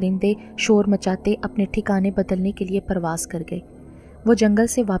दरख्तों के परिंदे शोर मचाते अपने ठिकाने बदलने के लिए परवास कर गए। वो जंगल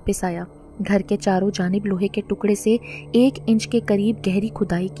से वापस आया। घर के चारों जानिब लोहे के टुकड़े से 1 इंच के करीब गहरी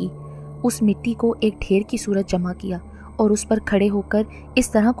खुदाई की। उस मिट्टी को एक ढेर की सूरत जमा किया और उस पर खड़े होकर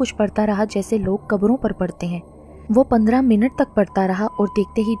इस तरह कुछ पढ़ता रहा जैसे लोग कब्रों पर पढ़ते हैं। वो 15 मिनट तक पढ़ता रहा और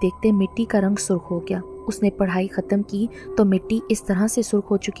देखते ही देखते मिट्टी का रंग सुर्ख हो गया। उसने पढ़ाई खत्म की तो मिट्टी इस तरह से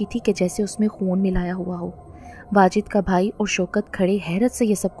सुर्ख हो चुकी थी कि जैसे उसमें खून मिलाया हुआ हो। वाजिद का भाई और शौकत खड़े हैरत से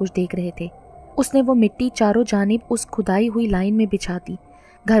ये सब कुछ देख रहे थे। उसने वो मिट्टी चारों जानिब उस खुदाई हुई लाइन में बिछा दी।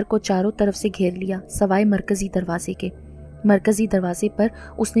 घर को चारों तरफ से घेर लिया सवाए मरकजी दरवाजे के। मरकजी दरवाजे पर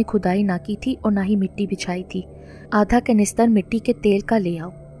उसने खुदाई ना की थी और ना ही मिट्टी बिछाई थी। आधा कनिस्तर मिट्टी के तेल का ले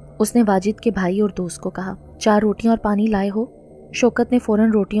आओ, उसने वाजिद के भाई और दोस्त को कहा। 4 रोटियां और पानी लाए हो? शौकत ने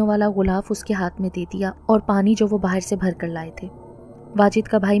फौरन रोटियों वाला गुलाफ उसके हाथ में दे दिया और पानी जो वो बाहर से भर कर लाए थे। वाजिद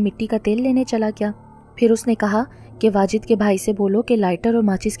का भाई मिट्टी का तेल लेने चला गया। फिर उसने कहा कि वाजिद के भाई से बोलो कि लाइटर और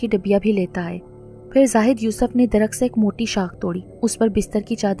माचिस की डिब्बियां भी लेता है। फिर जाहिद यूसुफ ने दरख्त से एक मोटी शाख तोड़ी, उस पर बिस्तर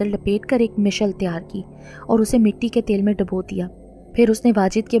की चादर लपेट कर एक मिशल तैयार की और उसे मिट्टी के तेल में डुबो दिया। फिर उसने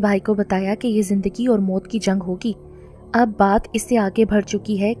वाजिद के भाई को बताया कि ये जिंदगी और मौत की जंग होगी। अब बात इससे आगे बढ़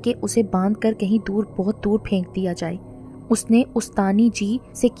चुकी है कि उसे बांध कर कहीं दूर, बहुत दूर फेंक दिया जाए। उसने उस्तानी जी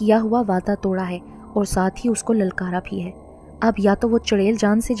से किया हुआ वादा तोड़ा है और साथ ही उसको ललकारा भी है। अब या तो वो चुड़ैल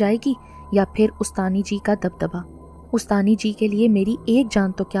जान से जाएगी या फिर उस्तानी जी का दबदबा। उस्तानी जी के लिए मेरी एक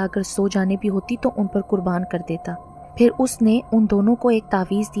जान तो क्या, अगर 100 जाने भी होती तो उन पर कुर्बान कर देता। फिर उसने उन दोनों को एक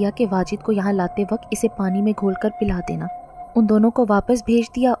तावीज़ दिया कि वाजिद को यहाँ लाते वक्त इसे पानी में घोलकर पिला देना। उन दोनों को वापस भेज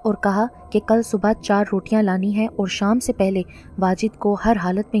दिया और कहा कि कल सुबह 4 रोटियां लानी है और शाम से पहले वाजिद को हर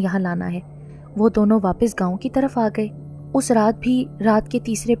हालत में यहाँ लाना है। वो दोनों वापस गांव की तरफ आ गए। उस रात भी रात के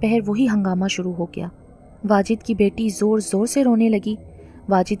तीसरे पहर वही हंगामा शुरू हो गया। वाजिद की बेटी जोर जोर से रोने लगी।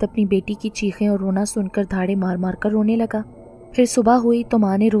 वाजिद अपनी बेटी की चीखें और रोना सुनकर धाड़े मार मार कर रोने लगा। फिर सुबह हुई तो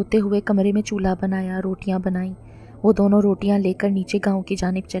माँ ने रोते हुए कमरे में चूल्हा बनाया, रोटियां बनाई। वो दोनों रोटियां लेकर नीचे गांव की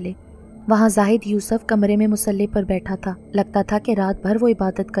जानिब चले। वहाँ जाहिद यूसुफ कमरे में मुसल्ले पर बैठा था। लगता था कि रात भर वो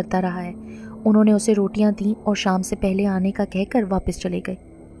इबादत करता रहा है। उन्होंने उसे रोटियां दी और शाम से पहले आने का कहकर वापस चले गए।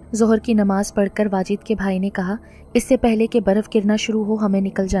 जोहर की नमाज पढ़कर वाजिद के भाई ने कहा, इससे पहले कि बर्फ गिरना शुरू हो हमें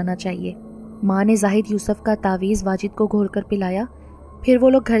निकल जाना चाहिए। माँ ने जाहिद यूसुफ का तावीज़ वाजिद को घोलकर पिलाया। फिर वो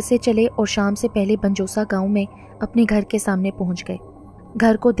लोग घर से चले और शाम से पहले बंजोसा गांव में अपने घर के सामने पहुंच गए।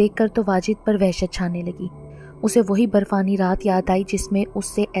 घर को देखकर तो वाजिद पर वहशत छाने लगी। उसे वही बर्फानी रात याद आई जिसमें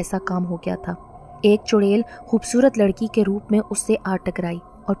उससे ऐसा काम हो गया था। एक चुड़ैल खूबसूरत लड़की के रूप में उससे आ टकराई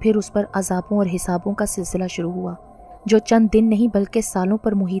और फिर उस पर अजाबों और हिसाबों का सिलसिला शुरू हुआ जो चंद दिन नहीं बल्कि सालों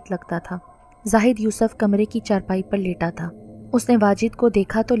पर मुहित लगता था। जाहिद यूसुफ कमरे की चारपाई पर लेटा था। उसने वाजिद को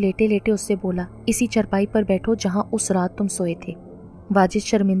देखा तो लेटे लेटे उससे बोला, इसी चारपाई पर बैठो जहाँ उस रात तुम सोए थे। वाजिद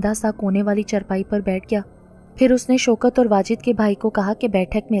शर्मिंदा सा कोने वाली चारपाई पर बैठ गया। फिर उसने शौकत और वाजिद के भाई को कहा कि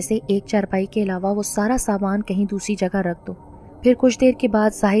बैठक में से एक चारपाई के अलावा वो सारा सामान कहीं दूसरी जगह रख दो। फिर कुछ देर के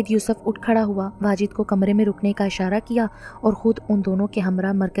बाद जाहिद यूसुफ उठ खड़ा हुआ, वाजिद को कमरे में रुकने का इशारा किया और खुद उन दोनों के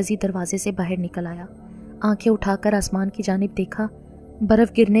हमरा मरकजी दरवाजे से बाहर निकल आया। आंखें उठाकर आसमान की जानिब देखा।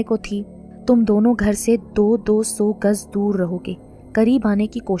 बर्फ गिरने को थी। तुम दोनों घर से 200 गज दूर रहोगे। करीब आने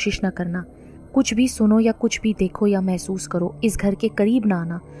की कोशिश न करना। कुछ भी सुनो या कुछ भी देखो या महसूस करो, इस घर के करीब ना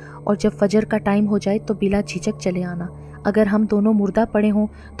आना। और जब फजर का टाइम हो जाए तो बिला झिझक चले आना। अगर हम दोनों मुर्दा पड़े हों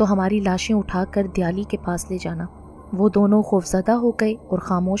तो हमारी लाशें उठाकर दयाली के पास ले जाना। वो दोनों खौफजदा हो गए और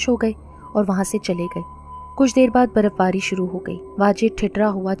खामोश हो गए और वहाँ से चले गए। कुछ देर बाद बर्फबारी शुरू हो गई। वाजिद ठिठरा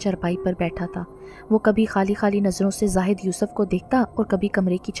हुआ चारपाई पर बैठा था। वो कभी खाली खाली नज़रों से जाहिद यूसुफ को देखता और कभी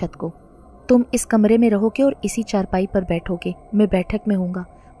कमरे की छत को। तुम इस कमरे में रहोगे और इसी चारपाई पर बैठोगे। मैं बैठक में हूँगा।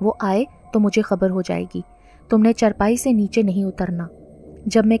 वो आए तो मुझे खबर हो जाएगी। तुमने चारपाई से नीचे नहीं उतरना।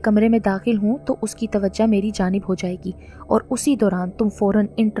 जब मैं कमरे में दाखिल हूँ तो उसकी तवज्जो मेरी जानिब हो जाएगी और उसी दौरान तुम फौरन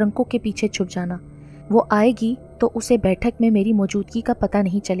इन ट्रंकों के पीछे छुप जाना। वो आएगी तो उसे बैठक में मेरी मौजूदगी का पता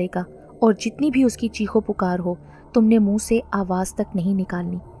नहीं चलेगा और जितनी भी उसकी चीखो पुकार हो तुमने मुंह से आवाज़ तक नहीं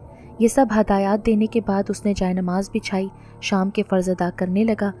निकालनी। ये सब हदायत देने के बाद उसने जाए नमाज बिछाई, शाम के फ़र्ज़ अदा करने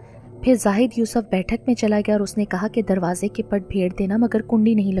लगा। फिर जाहिद यूसुफ बैठक में चला गया और उसने कहा कि दरवाजे के पट भेड़ देना मगर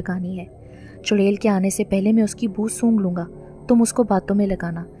कुंडी नहीं लगानी है। चुड़ैल के आने से पहले मैं उसकी बू सूंघ लूँगा, तुम उसको बातों में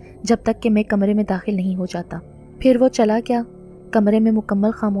लगाना जब तक कि मैं कमरे में दाखिल नहीं हो जाता। फिर वो चला गया। कमरे में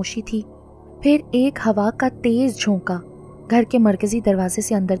मुकम्मल खामोशी थी। फिर एक हवा का तेज झोंका घर के मरकजी दरवाजे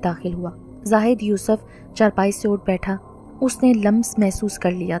से अंदर दाखिल हुआ। जाहिद यूसुफ चारपाई से उठ बैठा। उसने लम्स महसूस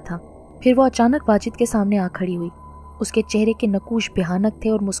कर लिया था। फिर वो अचानक वाजिद के सामने आ खड़ी हुई। उसके चेहरे के नकूश भयानक थे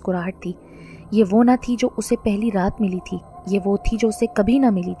और मुस्कुराहट थी। ये वो ना थी जो उसे पहली रात मिली थी, ये वो थी जो उसे कभी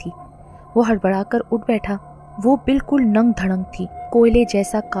ना मिली थी। वो हड़बड़ाकर उठ बैठा। वो बिल्कुल नंग धड़ंग थी, कोयले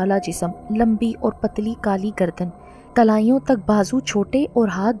जैसा काला जिस्म, लंबी और पतली काली गर्दन, कलाइयों तक बाजू छोटे और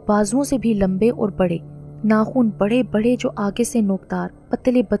हाथ बाजुओं से भी लंबे और बड़े, नाखून बड़े बड़े जो आगे से नोकदार,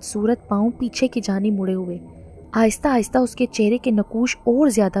 पतले बदसूरत पाँव पीछे की जानी मुड़े हुए। आहिस्ता आहिस्ता उसके चेहरे के नकूश और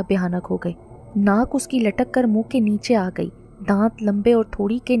ज्यादा भयानक हो गए। नाक उसकी लटक कर मुंह के नीचे आ गई, दांत लंबे और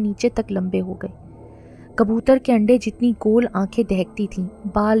थोड़ी के नीचे तक लंबे हो गए। कबूतर के अंडे जितनी गोल आंखें दहकती थीं,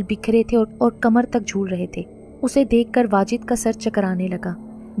 बाल बिखरे थे और कमर तक झूल रहे थे। उसे देखकर वाजिद का सर चकराने लगा।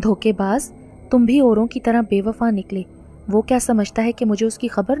 धोखेबाज, तुम भी औरों की तरह बेवफा निकले। वो क्या समझता है कि मुझे उसकी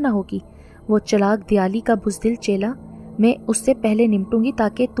खबर ना होगी? वो चलाक दियाली का बुज़दिल चेला, मैं उससे पहले निपटूंगी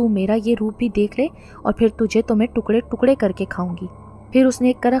ताकि तू मेरा ये रूप भी देख ले और फिर तुझे तो मैं टुकड़े टुकड़े करके खाऊंगी। फिर उसने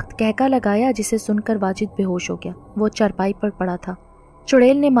एक करख्त कहका लगाया जिसे सुनकर वाजिद बेहोश हो गया। वो चारपाई पर पड़ा था।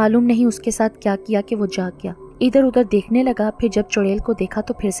 चुड़ैल ने मालूम नहीं उसके साथ क्या किया कि वो जाग गया। इधर उधर देखने लगा। फिर जब चुड़ैल को देखा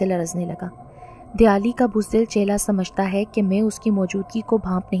तो फिर से लरजने लगा। दियाली का बुज़दिल चेला समझता है कि मैं उसकी मौजूदगी को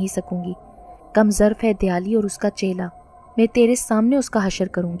भांप नहीं सकूंगी। कम ज़र्फ है दियाली और उसका चेला। मैं तेरे सामने उसका हशर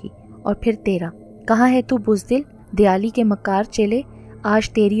करूंगी और फिर तेरा। कहाँ है तू बुज़दिल, दियाली के मक्कार चेले? आज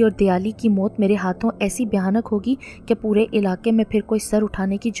तेरी और दियाली की मौत मेरे हाथों ऐसी भयानक होगी कि पूरे इलाके में फिर कोई सर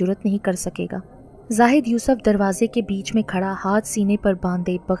उठाने की जुर्रत नहीं कर सकेगा। जाहिद यूसुफ दरवाजे के बीच में खड़ा, हाथ सीने पर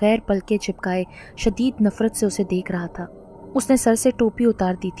बांधे, बगैर पलके चिपकाए, शदीद नफरत से उसे देख रहा था। उसने सर से टोपी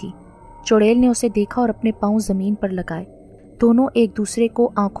उतार दी थी। चुड़ैल ने उसे देखा और अपने पांव जमीन पर लगाए। दोनों एक दूसरे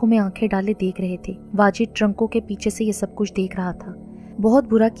को आंखों में आंखें डाले देख रहे थे। वाजिद ट्रंकों के पीछे से ये सब कुछ देख रहा था। बहुत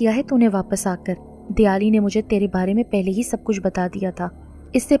बुरा किया है तूने वापस आकर। दियाली ने मुझे तेरे बारे में पहले ही सब कुछ बता दिया था।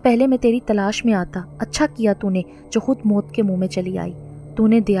 इससे पहले मैं तेरी तलाश में आता। अच्छा किया तूने जो खुद मौत के मुंह में चली आई।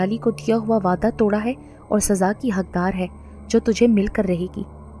 तूने दियाली को दिया हुआ वादा तोड़ा है और सजा की हकदार है जो तुझे मिलकर रहेगी।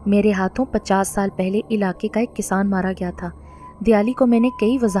 मेरे हाथों 50 साल पहले इलाके का एक किसान मारा गया था। दियाली को मैंने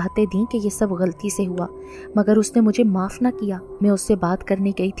कई वजाहतें दी कि ये सब गलती से हुआ, मगर उसने मुझे माफ़ ना किया। मैं उससे बात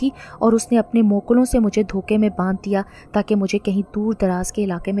करने गई थी और उसने अपने मोकलों से मुझे धोखे में बांध दिया ताकि मुझे कहीं दूर दराज के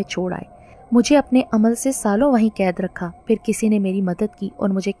इलाके में छोड़ आए। मुझे अपने अमल से सालों वहीं कैद रखा। फिर किसी ने मेरी मदद की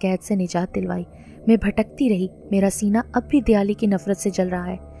और मुझे कैद से निजात दिलवाई। मैं भटकती रही। मेरा सीना अब भी दियाली की नफरत से जल रहा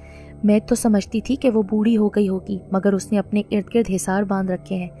है। मैं तो समझती थी कि वो बूढ़ी हो गई होगी, मगर उसने अपने इर्द गिर्द हिसार बांध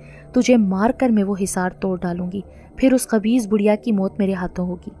रखे हैं। तुझे मार कर मैं वो हिसार तोड़ डालूंगी। फिर उस खबीज बुढ़िया की मौत मेरे हाथों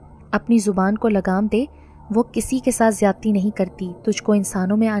होगी। अपनी जुबान को लगाम दे। वो किसी के साथ ज्यादती नहीं करती। तुझको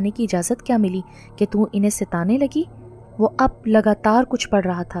इंसानों में आने की इजाज़त क्या मिली कि तू इन्हें सिताने लगी? वो अब लगातार कुछ पढ़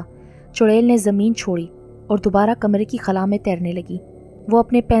रहा था। चुड़ैल ने ज़मीन छोड़ी और दोबारा कमरे की खला में तैरने लगी। वो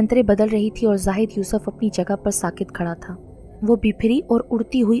अपने पैंतरे बदल रही थी और जाहिद यूसुफ अपनी जगह पर साकित खड़ा था। वो बिफरी और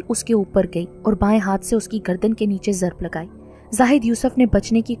उड़ती हुई उसके ऊपर गई और बाएं हाथ से उसकी गर्दन के नीचे ज़रब लगाई। जाहिद यूसुफ ने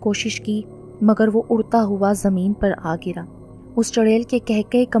बचने की कोशिश की, मगर वो उड़ता हुआ ज़मीन पर आ गिरा। उस चुड़ैल के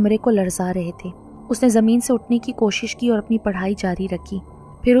कहके कमरे को लरजा रहे थे। उसने ज़मीन से उठने की कोशिश की और अपनी पढ़ाई जारी रखी।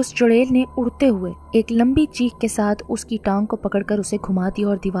 फिर उस चुड़ैल ने उड़ते हुए एक लंबी चीख के साथ उसकी टांग को पकड़कर उसे घुमा दिया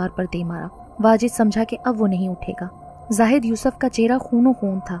और दीवार पर दे मारा। वाजिद समझा कि अब वो नहीं उठेगा। जाहिद यूसुफ का चेहरा खूनो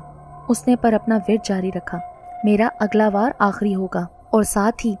खून था। उसने पर अपना विर्द जारी रखा। मेरा अगला वार आखिरी होगा और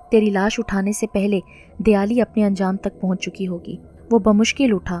साथ ही तेरी लाश उठाने से पहले दियाली अपने अंजाम तक पहुंच चुकी होगी। वो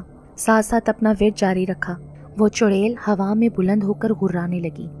बमुश्किल उठा, साथ साथ अपना विर्द जारी रखा। वो चुड़ैल हवा में बुलंद होकर गुर्राने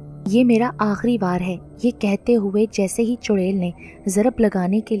लगी। ये मेरा आखिरी वार है, ये कहते हुए जैसे ही चुड़ैल ने ज़रब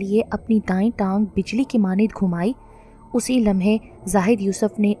लगाने के लिए अपनी दाईं टांग बिजली की मानिंद घुमाई, उसी लम्हे जाहिद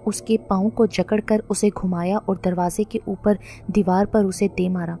यूसुफ ने उसके पाँव को जकड़कर उसे घुमाया और दरवाजे के ऊपर दीवार पर उसे दे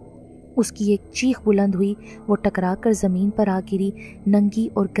मारा। उसकी एक चीख बुलंद हुई। वो टकराकर ज़मीन पर आ गिरी, नंगी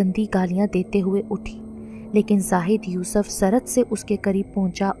और गंदी गालियाँ देते हुए उठी। लेकिन जाहिद यूसुफ सरत से उसके करीब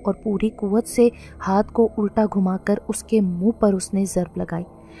पहुंचा और पूरी कुव्वत से हाथ को उल्टा घुमाकर उसके मुंह पर उसने ज़रब लगाई।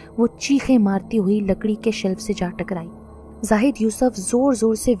 वो चीखें मारती हुई लकड़ी के शेल्फ से जा टकराई। जाहिद यूसुफ जोर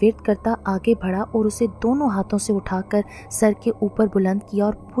जोर से विर्द करता आगे बढ़ा और उसे दोनों हाथों से उठाकर सर के ऊपर बुलंद किया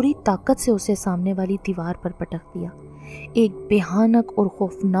और पूरी ताकत से उसे सामने वाली दीवार पर पटक दिया। एक बेहानक और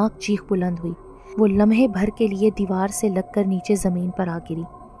खौफनाक चीख बुलंद हुई। वो लम्हे भर के लिए दीवार से लगकर नीचे ज़मीन पर आ गिरी।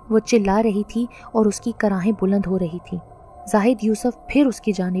 वो चिल्ला रही थी और उसकी कराहें बुलंद हो रही थी। जाहिद यूसुफ फिर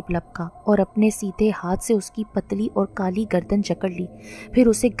उसकी जानिब लपका और अपने सीधे हाथ से उसकी पतली और काली गर्दन जकड़ ली, फिर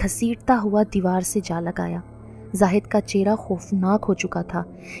उसे घसीटता हुआ दीवार से जा लगाया। जाहिद का चेहरा खौफनाक हो चुका था।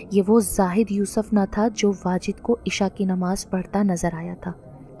 ये वो जाहिद यूसुफ न था जो वाजिद को इशा की नमाज पढ़ता नजर आया था।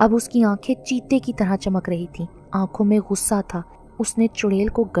 अब उसकी आंखें चीते की तरह चमक रही थीं, आंखों में गुस्सा था। उसने चुड़ैल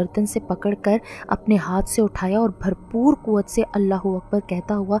को गर्दन से पकड़कर अपने हाथ से उठाया और भरपूर कुव्वत से अल्लाहू अकबर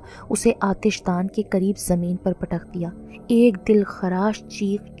कहता हुआ उसे आतिशदान के करीब जमीन पर पटक दिया। एक दिल खराश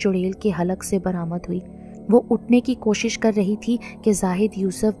चीख चुड़ैल के हलक से बरामद हुई। वो उठने की कोशिश कर रही थी कि जाहिद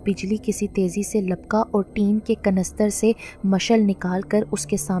यूसुफ बिजली किसी तेजी से लपका और टीन के कनस्तर से मशल निकाल कर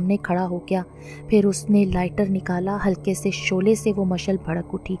उसके सामने खड़ा हो गया। फिर उसने लाइटर निकाला, हल्के से शोले से वो मशल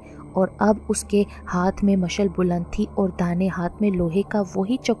भड़क उठी और अब उसके हाथ में मशल बुलंद थी और दाहिने हाथ में लोहे का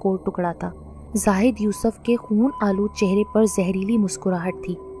वही चकोर टुकड़ा था। जाहिद यूसुफ के खून आलूद चेहरे पर जहरीली मुस्कुराहट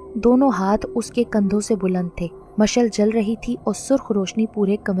थी। दोनों हाथ उसके कंधों से बुलंद थे। मशल जल रही थी और सुर्ख रोशनी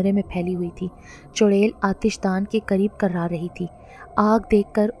पूरे कमरे में फैली हुई थी। चुड़ैल आतिशदान के करीब कर्रा रही थी। आग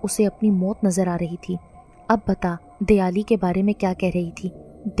देखकर उसे अपनी मौत नजर आ रही थी। अब बता, दयाली के बारे में क्या कह रही थी?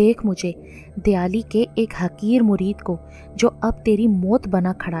 देख मुझे, दयाली के एक हकीर मुरीद को जो अब तेरी मौत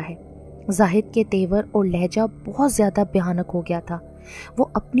बना खड़ा है। जाहिद के तेवर और लहजा बहुत ज्यादा भयानक हो गया था।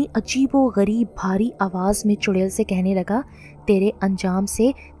 वो अपनी अजीबो गरीब भारी आवाज में चुड़ैल से कहने लगा, तेरे अंजाम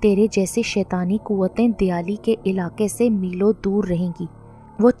से तेरे जैसे शैतानी कुव्वतें दयाली के इलाके से मीलों दूर रहेंगी।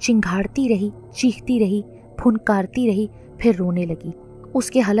 वो चिंघाड़ती रही, चीखती रही, फुनकारती रही, फिर रोने लगी।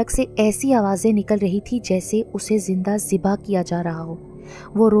 उसके हलक से ऐसी आवाजें निकल रही थी जैसे उसे जिंदा ज़िबा किया जा रहा हो।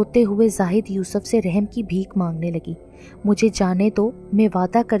 वो रोते हुए जाहिद यूसुफ से रहम की भीख मांगने लगी। मुझे जाने दो, मैं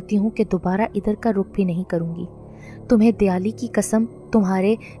वादा करती हूँ कि दोबारा इधर का रुख भी नहीं करूँगी। तुम्हें दयाली की कसम,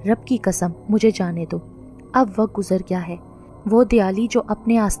 तुम्हारे रब की कसम, मुझे जाने दो। अब वक्त गुजर गया है। वो दयाली जो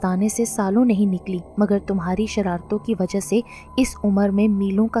अपने आस्थाने से सालों नहीं निकली, मगर तुम्हारी शरारतों की वजह से इस उम्र में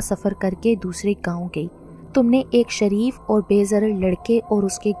मीलों का सफ़र करके दूसरे गांव गई। तुमने एक शरीफ और बेज़रर लड़के और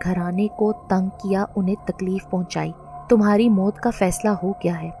उसके घराने को तंग किया, उन्हें तकलीफ पहुंचाई। तुम्हारी मौत का फैसला हो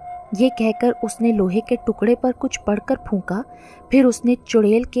गया है। ये कहकर उसने लोहे के टुकड़े पर कुछ पढ़कर फूंका। फिर उसने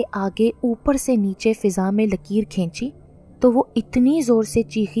चुड़ैल के आगे ऊपर से नीचे फिजा में लकीर खींची तो वो इतनी जोर से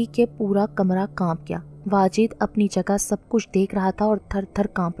चीखी कि पूरा कमरा कांप गया। वाजिद अपनी जगह सब कुछ देख रहा था और थर थर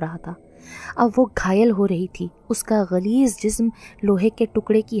कांप रहा था। अब वो घायल हो रही थी। उसका गलीज जिस्म लोहे के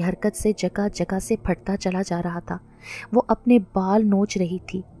टुकड़े की हरकत से जगह जगह से फटता चला जा रहा था। वो अपने बाल नोच रही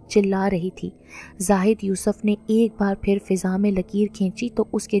थी, चिल्ला रही थी। जाहिद यूसुफ ने एक बार फिर फिजा में लकीर खींची तो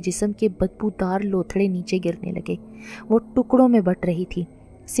उसके जिस्म के बदबूदार लोथड़े नीचे गिरने लगे। वो टुकड़ों में बट रही थी,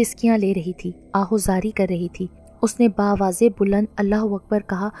 सिसकियां ले रही थी, आहोजारी कर रही थी। उसने बावाज़े बुलंद अल्लाह अकबर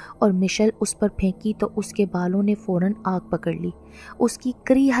कहा और मिशल उस पर फेंकी तो उसके बालों ने फौरन आग पकड़ ली। उसकी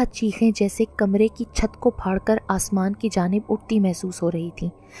करीहा चीखें जैसे कमरे की छत को फाड़कर आसमान की जानिब उठती महसूस हो रही थीं।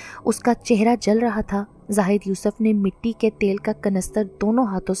 उसका चेहरा जल रहा था। जाहिद यूसुफ ने मिट्टी के तेल का कनस्तर दोनों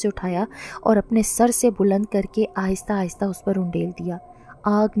हाथों से उठाया और अपने सर से बुलंद करके आहिस्ता आहिस्ता उस पर उंडेल दिया।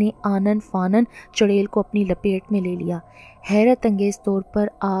 आग ने आनन फानन चुड़ैल को अपनी लपेट में ले लिया। हैरत अंगेज तौर पर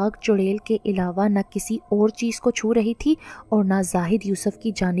आग चुड़ैल के अलावा न किसी और चीज़ को छू रही थी और न जाहिद यूसुफ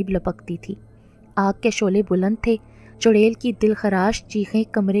की जानिब लपकती थी। आग के शोले बुलंद थे। चुड़ैल की दिलखराश चीखें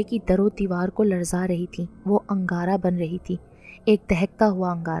कमरे की दरो दीवार को लरजा रही थीं। वो अंगारा बन रही थी, एक दहकता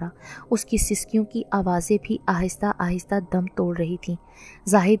हुआ अंगारा। उसकी सिसकियों की आवाज़ें भी आहिस्ता आहिस्ता दम तोड़ रही थीं।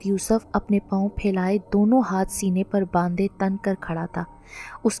 जाहिद यूसुफ अपने पांव फैलाए दोनों हाथ सीने पर बांधे तन कर खड़ा था।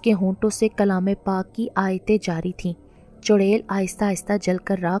 उसके होंठों से कलामे पाक की आयतें जारी थीं। चुड़ैल आहिस्ता आहिस्ता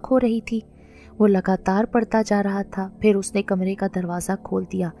जलकर राख हो रही थी। वो लगातार पड़ता जा रहा था। फिर उसने कमरे का दरवाज़ा खोल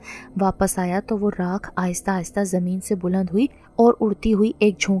दिया। वापस आया तो वो राख आहिस्ता आहिस्ता ज़मीन से बुलंद हुई और उड़ती हुई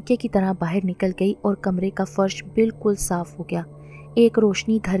एक झोंके की तरह बाहर निकल गई और कमरे का फर्श बिल्कुल साफ हो गया। एक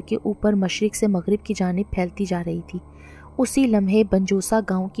रोशनी घर के ऊपर मशरिक से मगरिब की जानिब फैलती जा रही थी। उसी लम्हे बंजोसा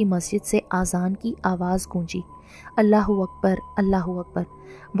गांव की मस्जिद से आज़ान की आवाज़ गूंजी, अल्लाहु अकबर, अल्लाहु अकबर।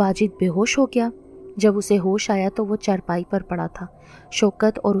 वाजिद बेहोश हो गया। जब उसे होश आया तो वो चारपाई पर पड़ा था।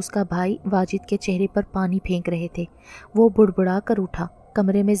 शौकत और उसका भाई वाजिद के चेहरे पर पानी फेंक रहे थे। वो बुड़बुड़ा कर उठा।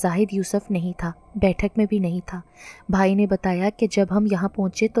 कमरे में जाहिद यूसुफ नहीं था, बैठक में भी नहीं था। भाई ने बताया कि जब हम यहाँ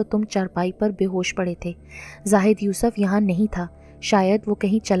पहुँचे तो तुम चारपाई पर बेहोश पड़े थे। जाहिद यूसुफ यहाँ नहीं था, शायद वो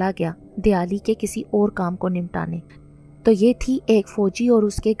कहीं चला गया दयाली के किसी और काम को निपटाने। तो ये थी एक फौजी और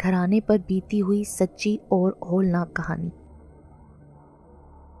उसके घराने पर बीती हुई सच्ची और होलनाक कहानी।